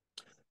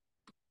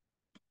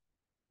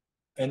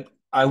 And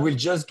I will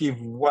just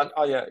give one.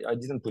 Oh yeah, I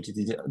didn't put it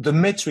in here. The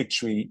metric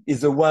tree is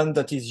the one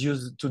that is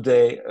used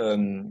today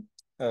in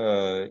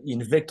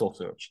vector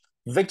search.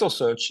 Vector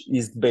search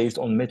is based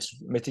on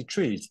metric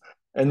trees.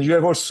 And you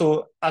have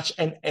also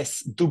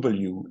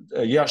HNSW,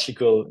 a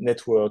hierarchical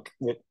network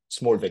with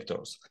small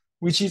vectors,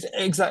 which is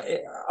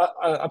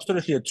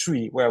absolutely a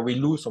tree where we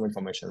lose some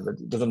information, but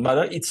it doesn't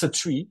matter. It's a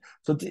tree,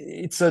 so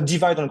it's a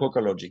divide and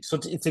conquer logic. So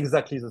it's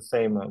exactly the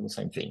same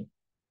thing.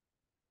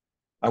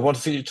 I want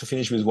to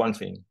finish with one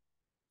thing,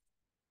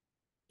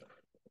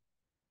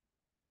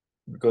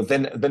 because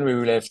then we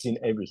will have seen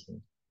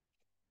everything.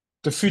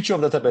 The future of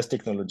database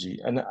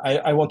technology, and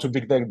I want to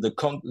bring back the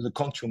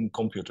quantum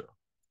computer,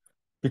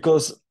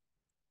 because,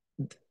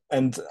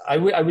 and I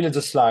will add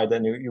the slide,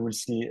 and you will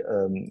see.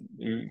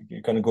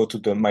 You can go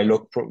to my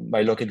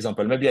log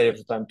example. Maybe I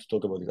have time to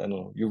talk about it. I don't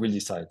know. You will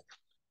decide.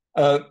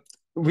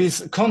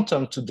 With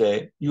quantum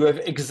today, you have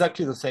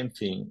exactly the same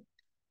thing.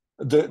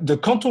 The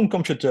quantum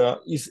computer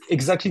is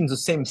exactly in the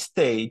same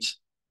stage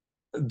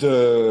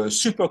the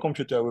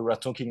supercomputer we were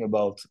talking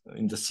about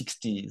in the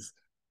 60s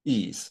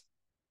is.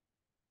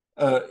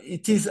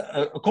 It is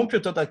a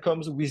computer that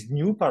comes with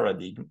new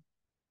paradigm,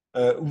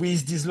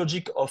 with this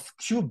logic of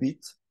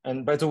qubit.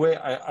 And by the way,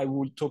 I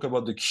will talk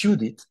about the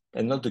qubit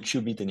and not the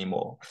qubit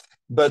anymore.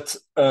 But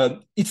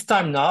it's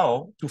time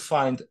now to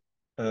find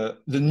the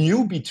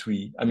new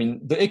B-tree. I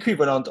mean, the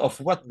equivalent of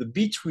what the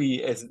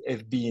B-tree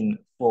has been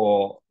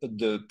for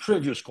the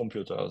previous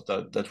computers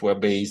that were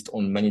based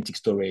on magnetic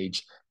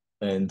storage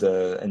and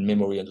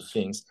memory and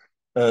things.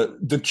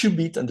 The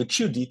qubit and the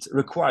qubit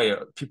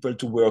require people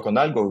to work on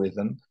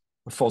algorithm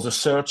for the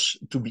search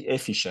to be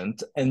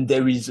efficient. And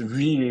there is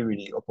really,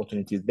 really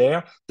opportunities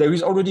there. There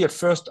is already a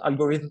first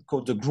algorithm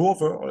called the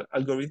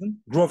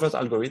Grover's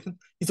algorithm.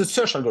 It's a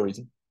search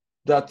algorithm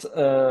that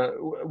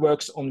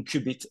works on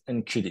qubit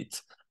and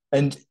qubit.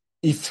 And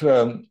if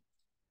you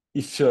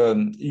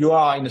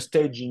are in a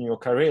stage in your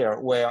career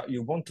where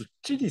you want to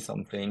study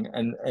something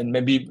and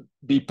maybe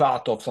be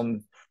part of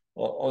some,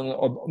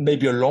 or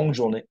maybe a long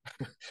journey,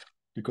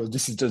 because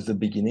this is just the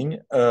beginning.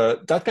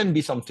 That can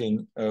be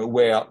something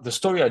where the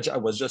story I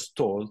just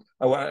told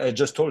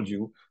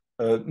you,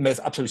 makes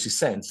absolutely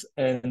sense.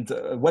 And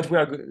what you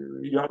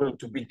are going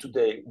to build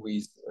today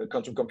with a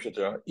quantum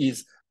computer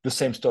is the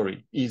same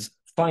story: is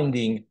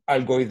finding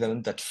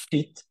algorithms that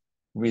fit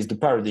with the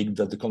paradigm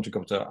that the quantum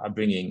computer are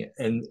bringing,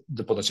 and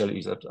the potential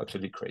is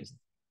absolutely crazy.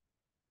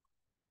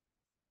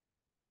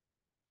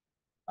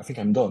 I think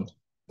I'm done.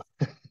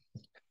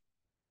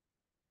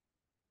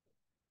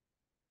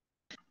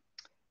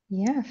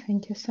 Yeah,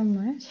 thank you so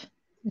much.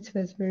 It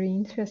was very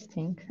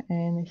interesting,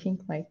 and I think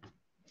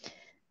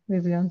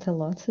we've learned a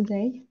lot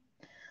today.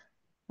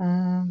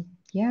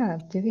 Yeah,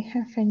 do we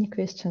have any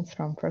questions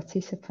from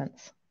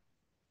participants?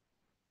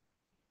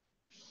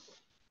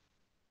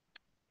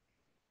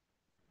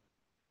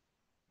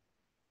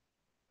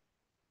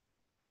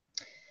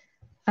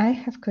 I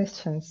have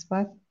questions.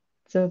 What's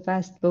the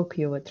best book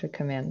you would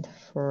recommend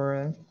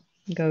for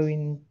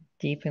going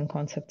deep in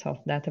concept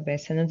of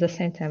database and at the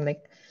same time,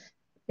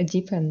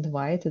 deep and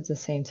wide at the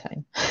same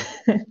time?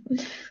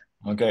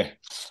 Okay.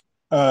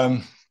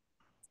 I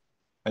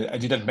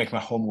didn't make my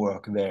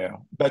homework there,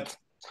 but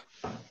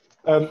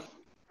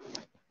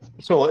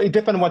so it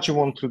depends what you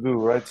want to do,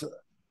 right?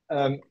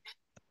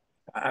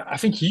 I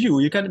think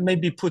you can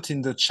maybe put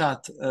in the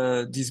chat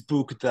this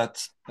book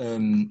that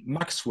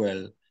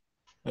Maxwell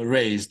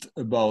raised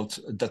about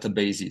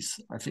databases.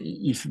 I think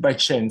if by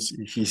chance,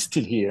 if he's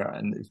still here,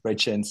 and if by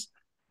chance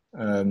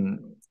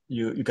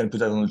you can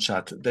put that on the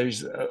chat. There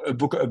is a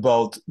book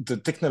about the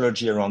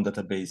technology around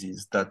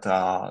databases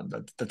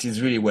that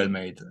is really well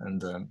made,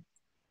 and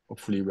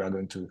hopefully we are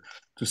going to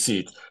see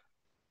it.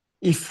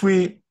 If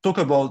we talk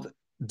about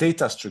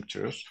data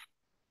structures,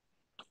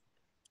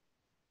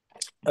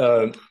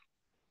 so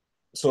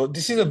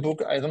this is a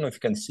book. I don't know if you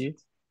can see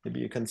it. Maybe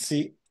you can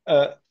see.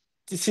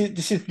 This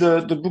is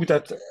the book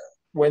that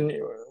when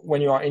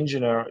you are young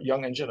engineer,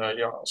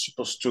 you are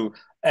supposed to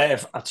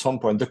have at some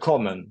point the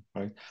common,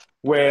 right?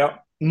 Where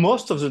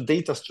most of the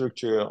data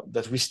structure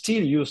that we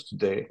still use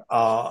today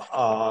are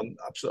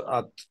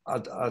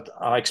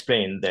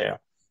explained there.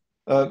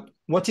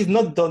 What is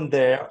not done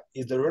there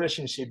is the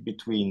relationship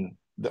between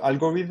the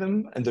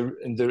algorithm and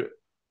the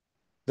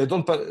they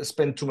don't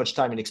spend too much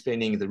time in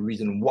explaining the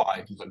reason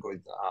why these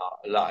algorithms are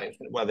alive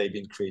and why they've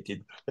been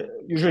created.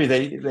 Usually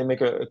they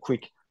make a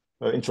quick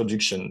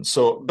introduction.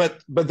 So,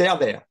 but they are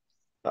there.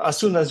 As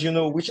soon as you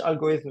know which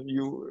algorithm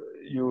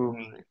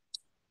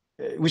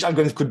which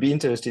algorithm could be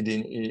interested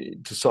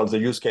in to solve the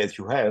use case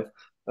you have,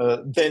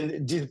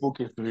 then this book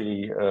is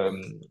really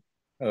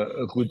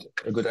a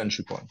good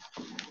entry point.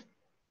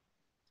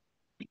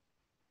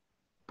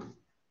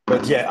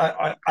 But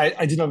yeah,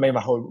 I did not make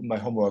my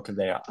homework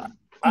there.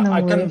 No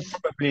I can worries.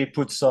 probably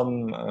put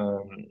some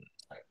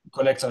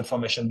collect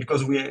information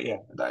because I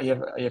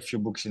have a few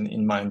books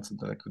in mind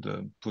that I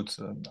could put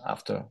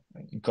after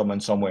in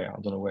comment somewhere. I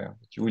don't know where.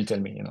 But you will tell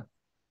me,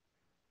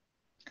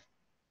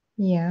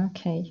 Yeah,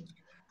 okay.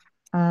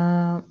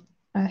 I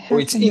Oh, have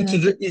it's into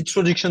another. the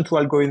introduction to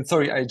algorithm.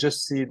 Sorry, I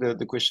just see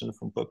the question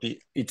from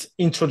Poppy. It's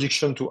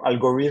introduction to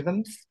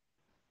algorithms.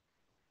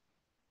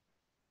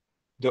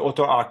 The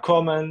author are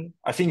Common.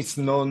 I think it's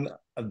known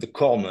as the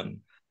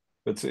Common,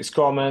 but it's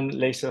Common,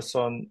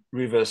 Laserson,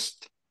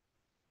 Rivest,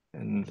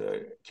 and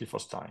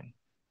Clifford Stein.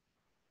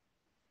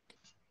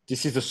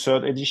 This is the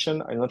third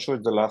edition. I'm not sure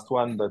it's the last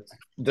one, but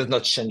it does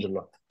not change a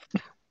lot.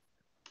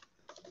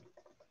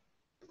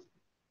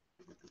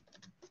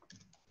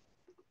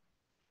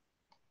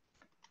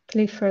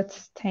 Clifford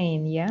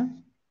Stein, yeah?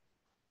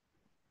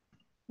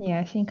 Yeah,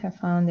 I think I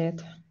found it.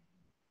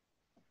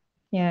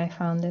 Yeah, I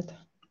found it.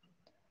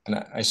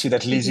 And I see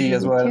that Lizzie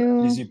as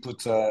well. Lizzie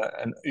put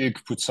and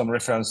Hugues put some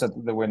reference that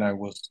the when I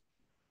was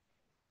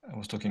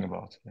talking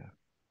about. Yeah.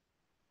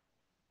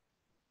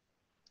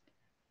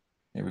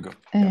 Here we go.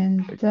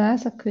 And Yeah.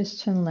 there's a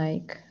question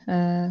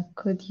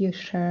could you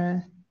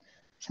share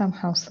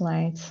somehow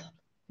slides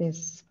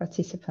with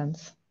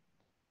participants?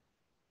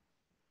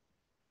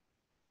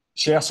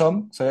 Share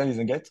some. Sorry, I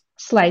didn't get.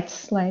 Slides.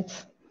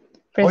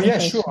 Oh yeah,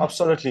 sure, presentation.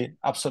 absolutely,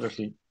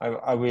 absolutely.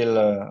 I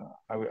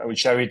will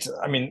share it.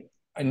 I mean,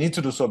 I need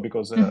to do so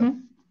because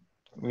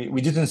Mm-hmm.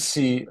 we didn't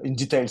see in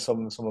detail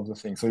some of the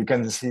things, so you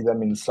can see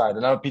them in the slide.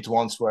 And I'll repeat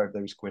once where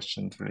there is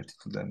questions related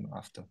to them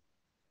after.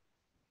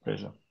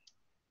 Pleasure.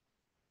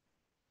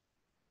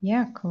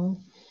 Yeah, cool.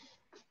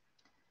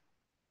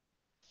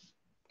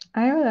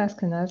 I will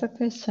ask another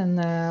question.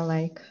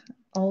 Like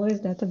always,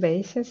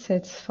 databases.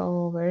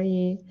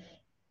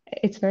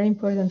 It's very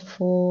important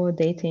for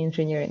data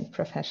engineering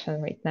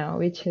profession right now,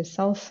 which is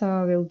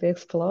also will be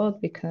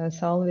explored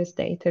because all this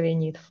data we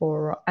need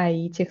for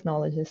IE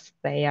technologies,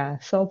 they are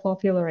so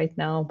popular right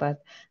now,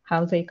 but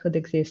how they could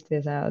exist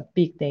without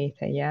big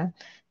data, yeah,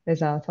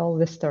 without all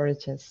the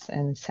storages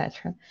and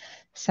etc.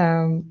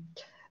 So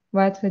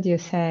what would you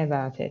say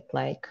about it?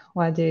 Like,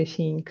 what do you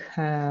think,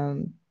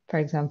 for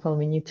example,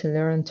 we need to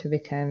learn to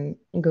become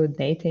good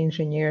data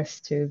engineers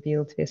to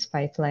build these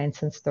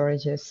pipelines and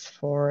storages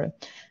for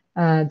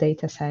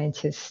data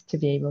scientists to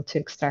be able to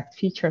extract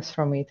features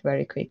from it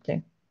very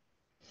quickly?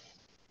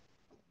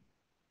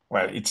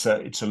 Well, it's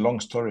a long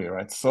story,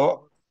 right?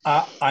 So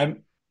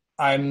I'm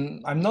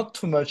not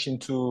too much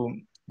into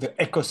the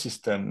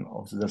ecosystem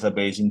of the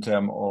database in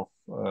terms of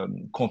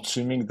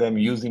consuming them,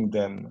 using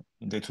them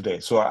day to day.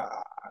 So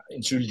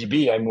in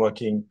SurrealDB, I'm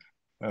working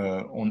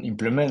on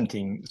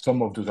implementing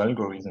some of those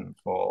algorithms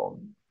for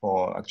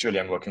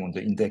actually I'm working on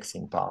the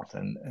indexing part,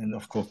 and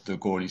of course the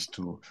goal is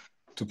to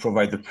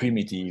provide the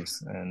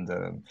primitives and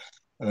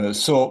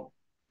so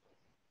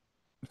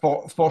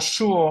for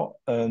sure,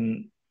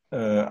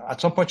 at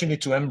some point you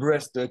need to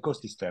embrace the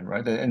ecosystem,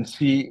 right, and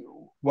see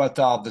what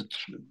are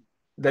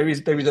there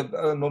is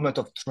a moment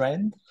of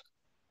trend.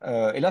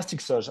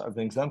 Elasticsearch, as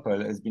an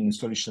example, has been a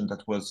solution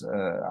that was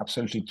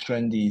absolutely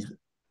trendy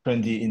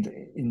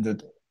in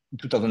the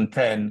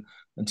 2010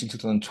 until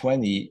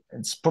 2020.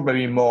 It's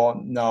probably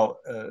more now,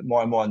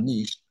 more and more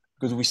niche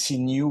because we see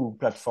new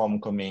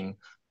platform coming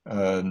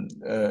and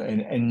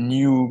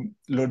new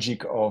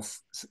logic of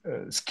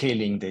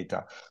scaling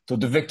data. So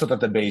the vector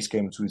database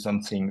came to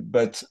something,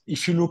 but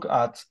if you look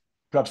at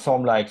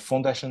platform like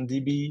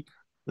FoundationDB,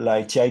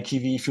 like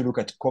TIKV, if you look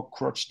at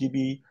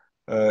CockroachDB,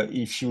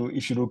 if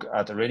you look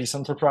at Redis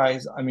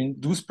Enterprise, I mean,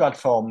 those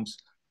platforms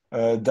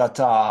that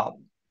are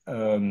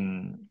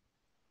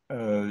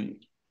uh,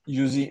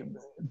 using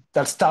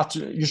that start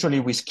usually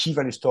with key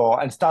value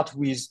store and start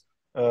with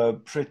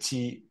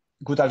pretty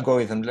good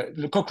algorithm.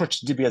 The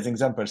CockroachDB, as an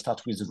example,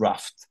 start with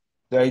Raft.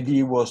 The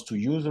idea was to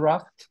use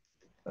Raft,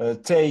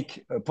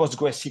 take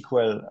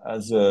PostgreSQL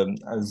as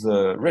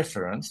a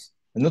reference,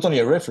 and not only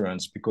a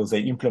reference because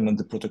they implement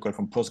the protocol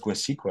from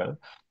PostgreSQL,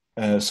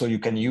 so you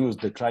can use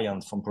the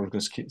client from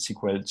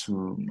PostgreSQL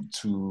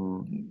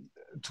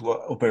to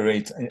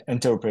operate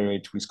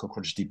interoperate with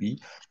CockroachDB.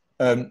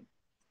 Um,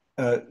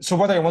 so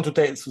what I want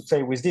to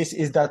say with this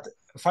is that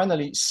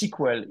finally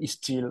SQL is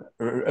still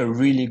a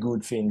really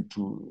good thing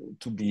to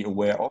be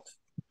aware of,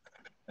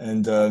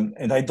 and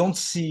I don't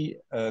see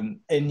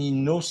any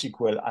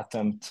NoSQL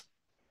attempt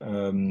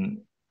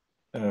um,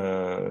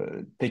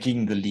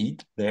 taking the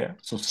lead there.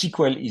 So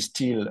SQL is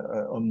still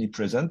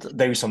omnipresent.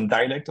 There is some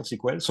dialect of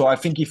SQL. So I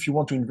think if you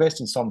want to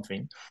invest in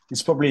something,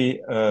 it's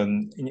probably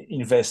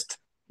invest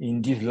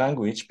in this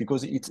language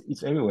because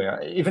it's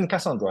everywhere. Even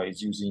Cassandra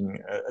is using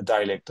a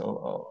dialect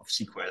of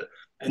SQL,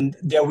 and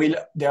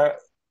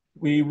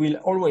we will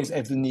always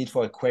have the need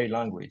for a query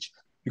language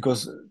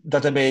because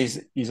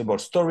database is about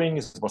storing,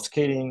 it's about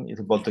scaling, it's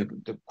about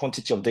the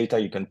quantity of data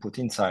you can put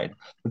inside.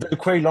 But the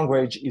query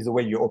language is the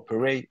way you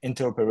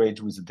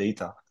interoperate with the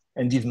data.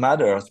 And this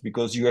matters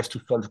because you have to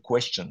solve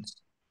questions.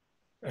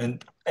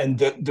 And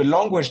the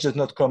language does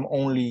not come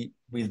only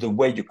with the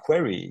way you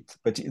query it,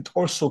 but it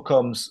also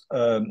comes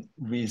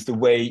with the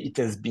way it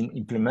has been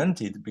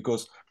implemented.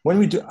 Because when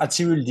we do at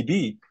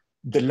SurrealDB,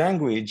 the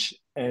language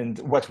and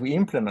what we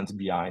implement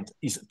behind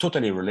is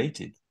totally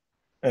related.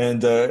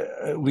 And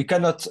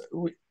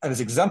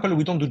as example,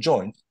 we don't do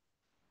joins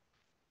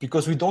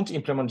because we don't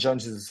implement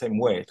joins in the same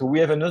way. So we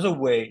have another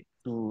way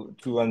to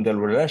handle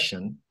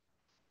relation,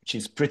 which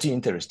is pretty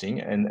interesting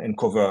and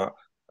cover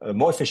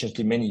more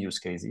efficiently many use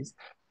cases.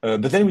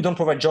 But then we don't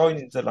provide join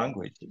in the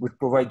language. We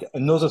provide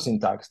another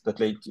syntax that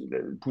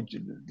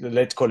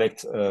let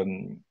collect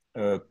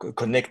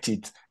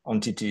connected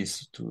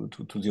entities to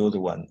the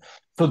other one.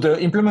 So the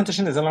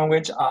implementation as a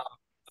language are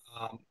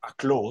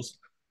close.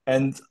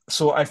 And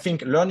so I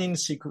think learning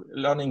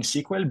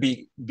SQL,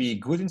 be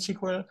good in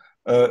SQL,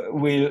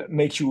 will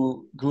make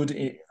you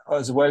good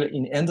as well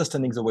in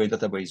understanding the way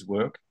database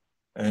work.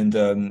 And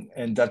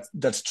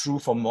that's true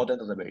for modern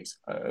database.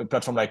 A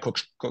platform like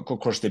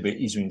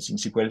CockroachDB is using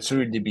SQL.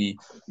 SurrealDB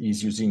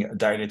is using a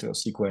dialect of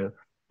SQL.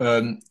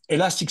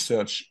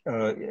 Elasticsearch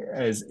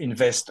has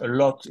invested a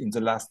lot in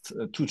the last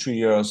 2-3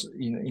 years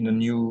in a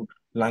new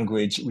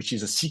language, which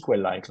is a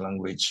SQL-like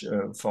language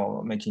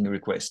for making a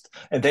request.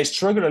 And they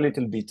struggle a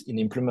little bit in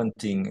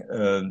implementing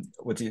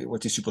what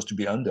is supposed to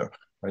be under,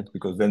 right?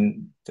 Because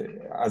then,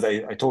 as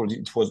I told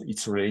you,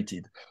 it's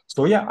related.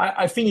 So yeah,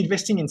 I think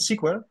investing in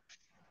SQL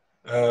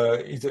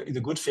is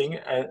a good thing.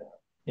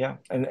 yeah,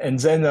 and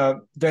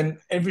then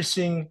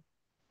everything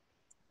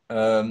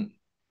um,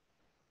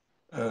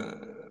 uh,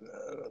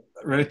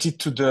 related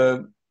to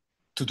the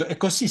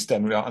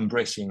ecosystem we are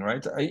embracing,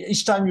 right?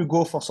 Each time you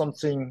go for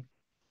something,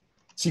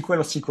 SQL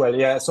or SQL,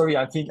 yeah. Sorry,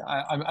 I think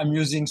I'm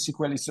using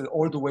SQL. It's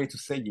all the way to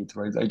say it,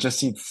 right? I just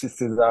see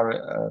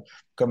Cesar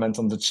comment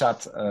on the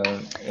chat.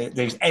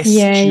 There's Yeah,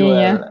 yeah,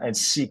 SQL yeah. and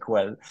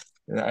SQL.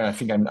 I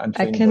think I'm I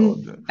saying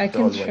can I the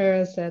can old way.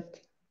 share that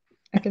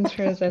I can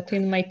share that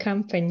in my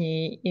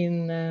company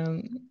in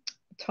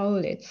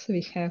toilets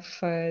we have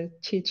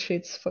cheat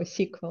sheets for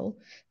SQL.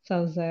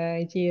 So the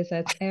idea is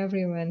that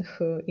everyone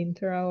who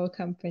enter our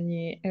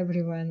company,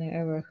 everyone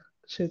ever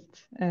should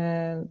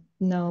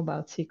know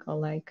about SQL,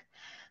 like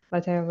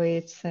whatever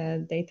it's a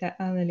data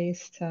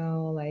analyst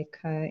or like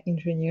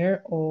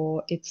engineer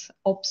or it's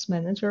ops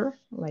manager,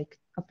 like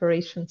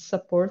operations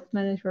support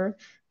manager,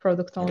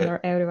 product Okay. owner,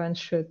 everyone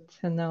should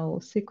know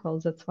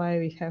SQL. That's why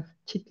we have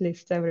cheat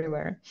lists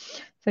everywhere.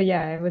 So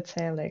yeah, I would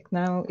say like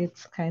now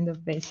it's kind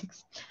of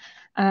basics.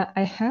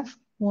 I have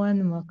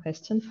one more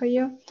question for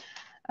you.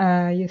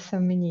 You so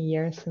many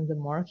years in the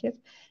market,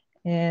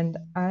 and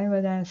I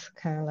would ask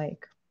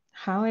like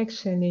how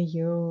actually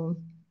you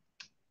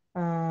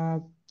uh,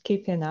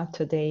 keeping up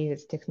to date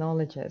with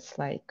technologies,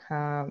 like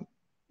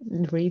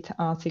read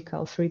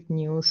articles, read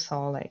news,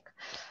 or like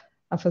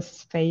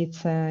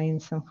participate in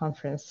some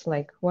conference.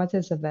 Like, what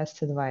is the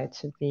best advice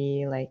to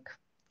be like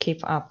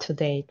keep up to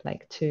date,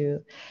 like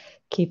to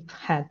keep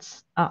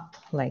heads up,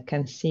 like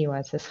and see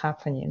what is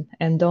happening,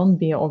 and don't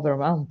be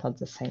overwhelmed at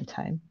the same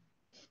time.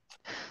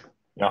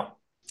 Yeah.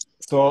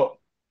 So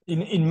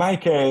in my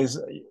case,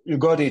 you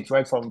got it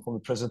right from the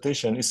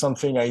presentation. It's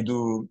something I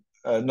do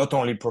not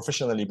only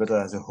professionally but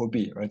as a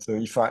hobby, right? So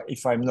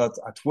if I'm not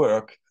at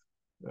work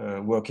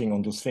working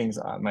on those things,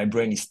 my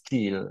brain is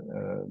still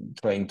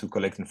trying to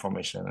collect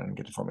information and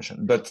get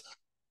information. But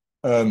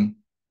um,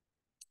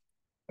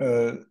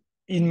 uh,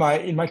 in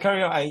my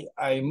career,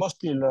 I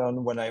mostly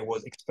learned when I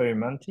was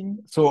experimenting.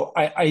 So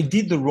I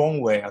did the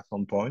wrong way at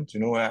some point.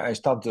 You know, I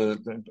start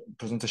the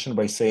presentation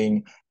by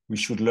saying we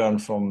should learn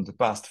from the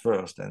past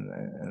first,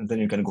 and then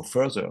you can go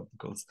further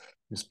because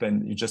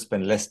you just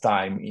spend less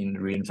time in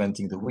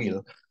reinventing the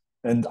wheel.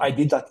 And I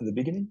did that in the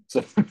beginning.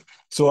 So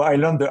so I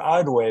learned the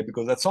hard way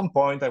because at some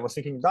point I was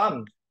thinking,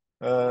 damn,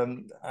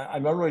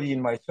 I'm already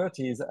in my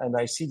 30s and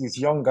I see this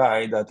young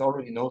guy that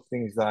already knows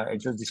things that I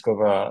just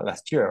discovered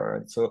last year.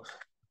 Right?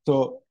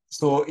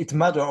 So it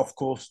matters, of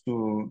course,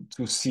 to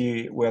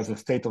see where the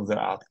state of the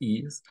art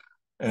is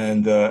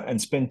and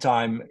spend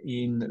time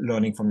in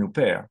learning from your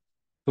peer.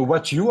 So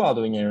what you are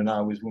doing here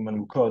now with Women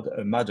Who Code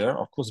matter,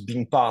 of course,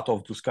 being part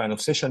of this kind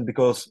of session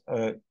because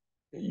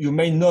you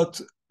may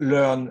not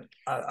learn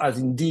as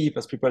in deep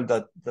as people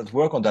that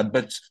work on that,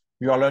 but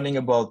you are learning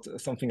about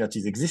something that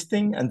is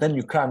existing, and then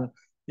you can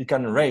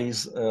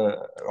raise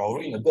or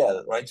ring a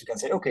bell, right? You can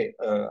say, okay,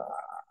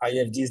 I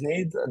have this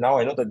need. Now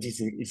I know that this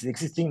is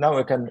existing. Now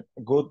I can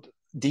go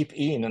deep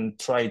in and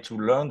try to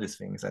learn these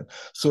things. And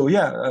so,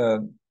 yeah,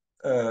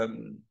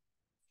 um,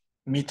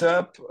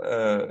 meetup,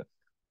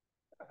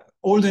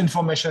 all the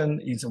information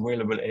is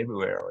available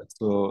everywhere. Right?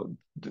 So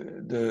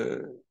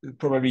the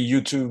probably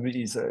YouTube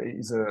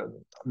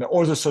I mean,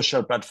 all the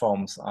social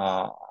platforms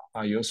are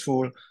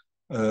useful.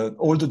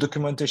 All the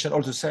documentation,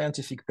 all the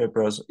scientific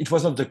papers. It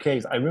was not the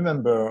case. I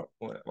remember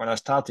when I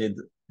started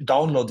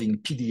downloading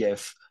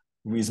PDF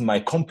with my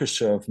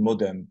CompuServe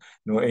modem,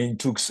 you know, and it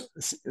took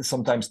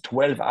sometimes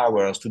 12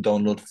 hours to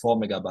download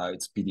 4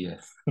 MB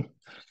PDF.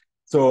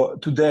 So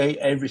today,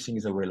 everything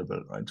is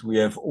available, right? We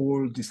have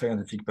all the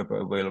scientific paper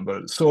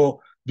available. So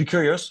be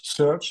curious,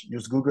 search,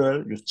 use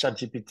Google, use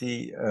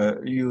ChatGPT,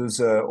 use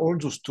all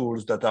those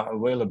tools that are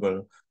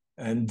available,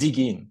 and dig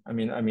in.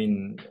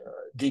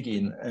 Dig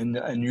in,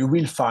 and you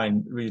will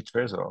find really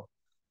treasure.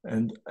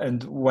 And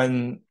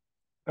when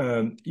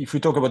if we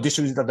talk about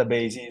distributed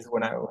databases,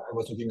 when I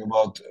was talking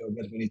about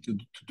what we need to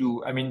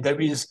do, I mean,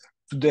 there is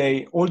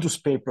today all those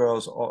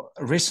papers or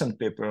recent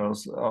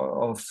papers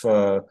of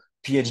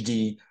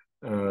PhD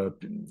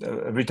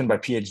written by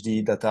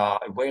PhD that are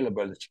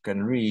available that you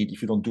can read.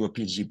 If you don't do a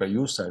PhD by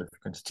yourself, you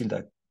can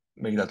still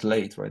make that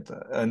late, right?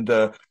 And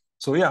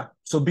so yeah,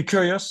 so be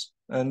curious,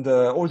 and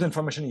all the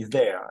information is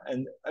there.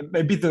 And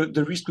maybe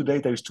the risk today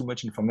there is too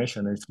much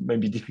information. It's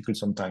maybe difficult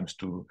sometimes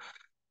to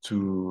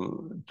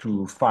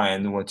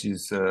find what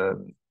is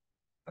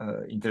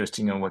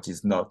interesting and what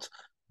is not.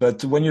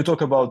 But when you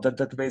talk about that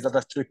database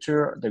data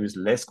structure, there is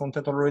less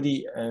content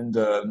already, and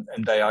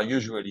they are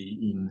usually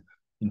in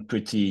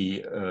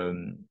pretty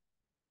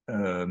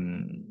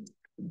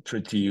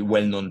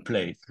well-known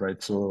place,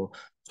 right? So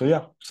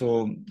yeah,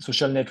 so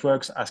social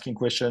networks, asking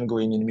questions,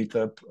 going in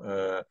meetup,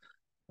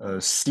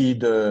 see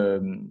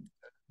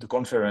the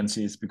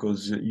conferences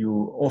because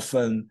you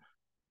often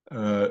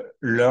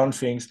learn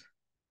things.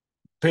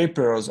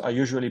 Papers are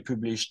usually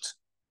published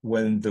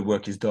when the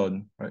work is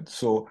done, right?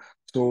 So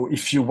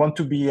if you want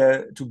to be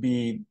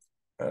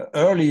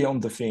early on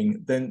the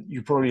thing, then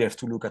you probably have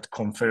to look at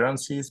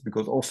conferences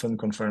because often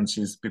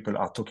conferences people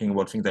are talking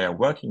about things they are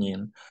working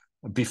in.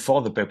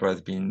 before the paper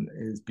has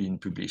been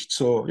published.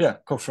 So yeah,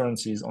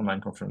 conferences,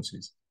 online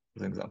conferences,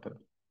 as an example.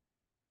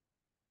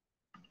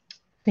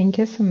 Thank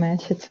you so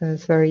much. It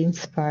was very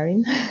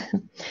inspiring.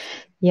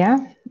 Yeah,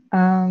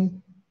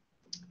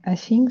 I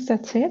think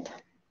that's it.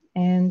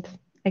 And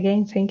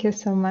again, thank you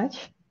so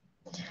much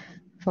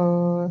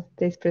for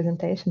this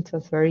presentation. It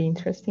was very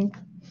interesting.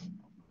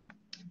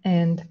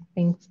 And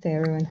thanks to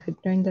everyone who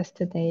joined us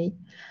today.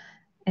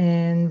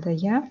 And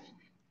yeah,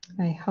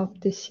 I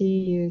hope to see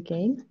you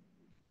again.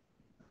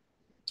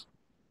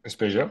 It's a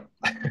pleasure.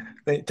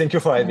 Thank you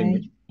for having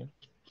me.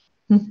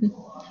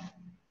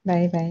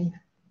 Bye bye.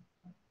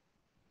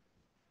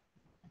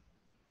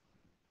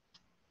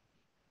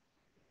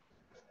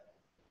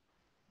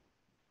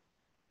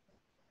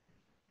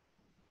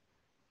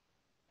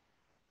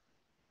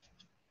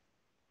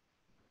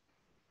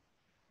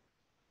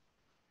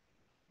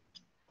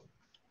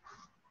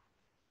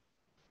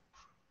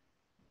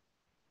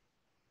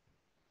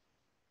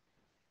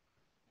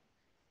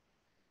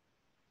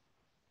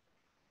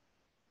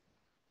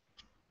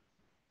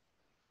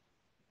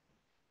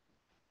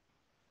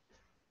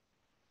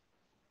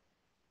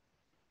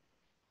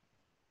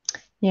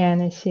 Yeah,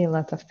 and I see a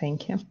lot of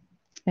thank you.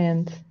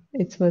 And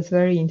it was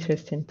very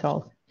interesting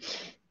talk.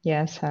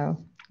 Yeah, so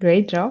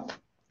great job.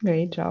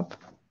 Great job.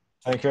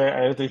 Thank you.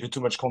 I gave you too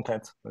much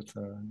content, but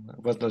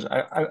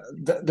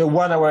the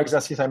 1 hour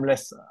exercise,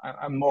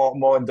 I'm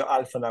more in the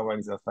half an hour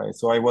exercise.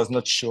 So I was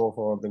not sure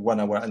for the 1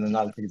 hour and a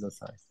half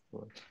exercise.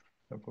 So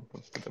I put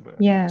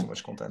Yeah. too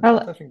much content. Well,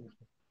 but I think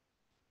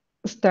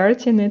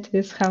starting it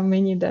with how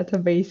many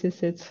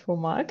databases it's for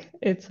Mac,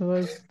 it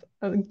was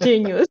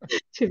genius,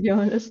 to be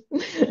honest.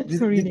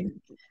 Reading.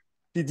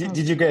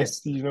 Did you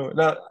guess? You know,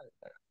 no,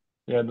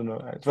 yeah, I don't know.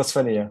 It was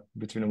funny, yeah,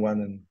 between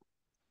 1 and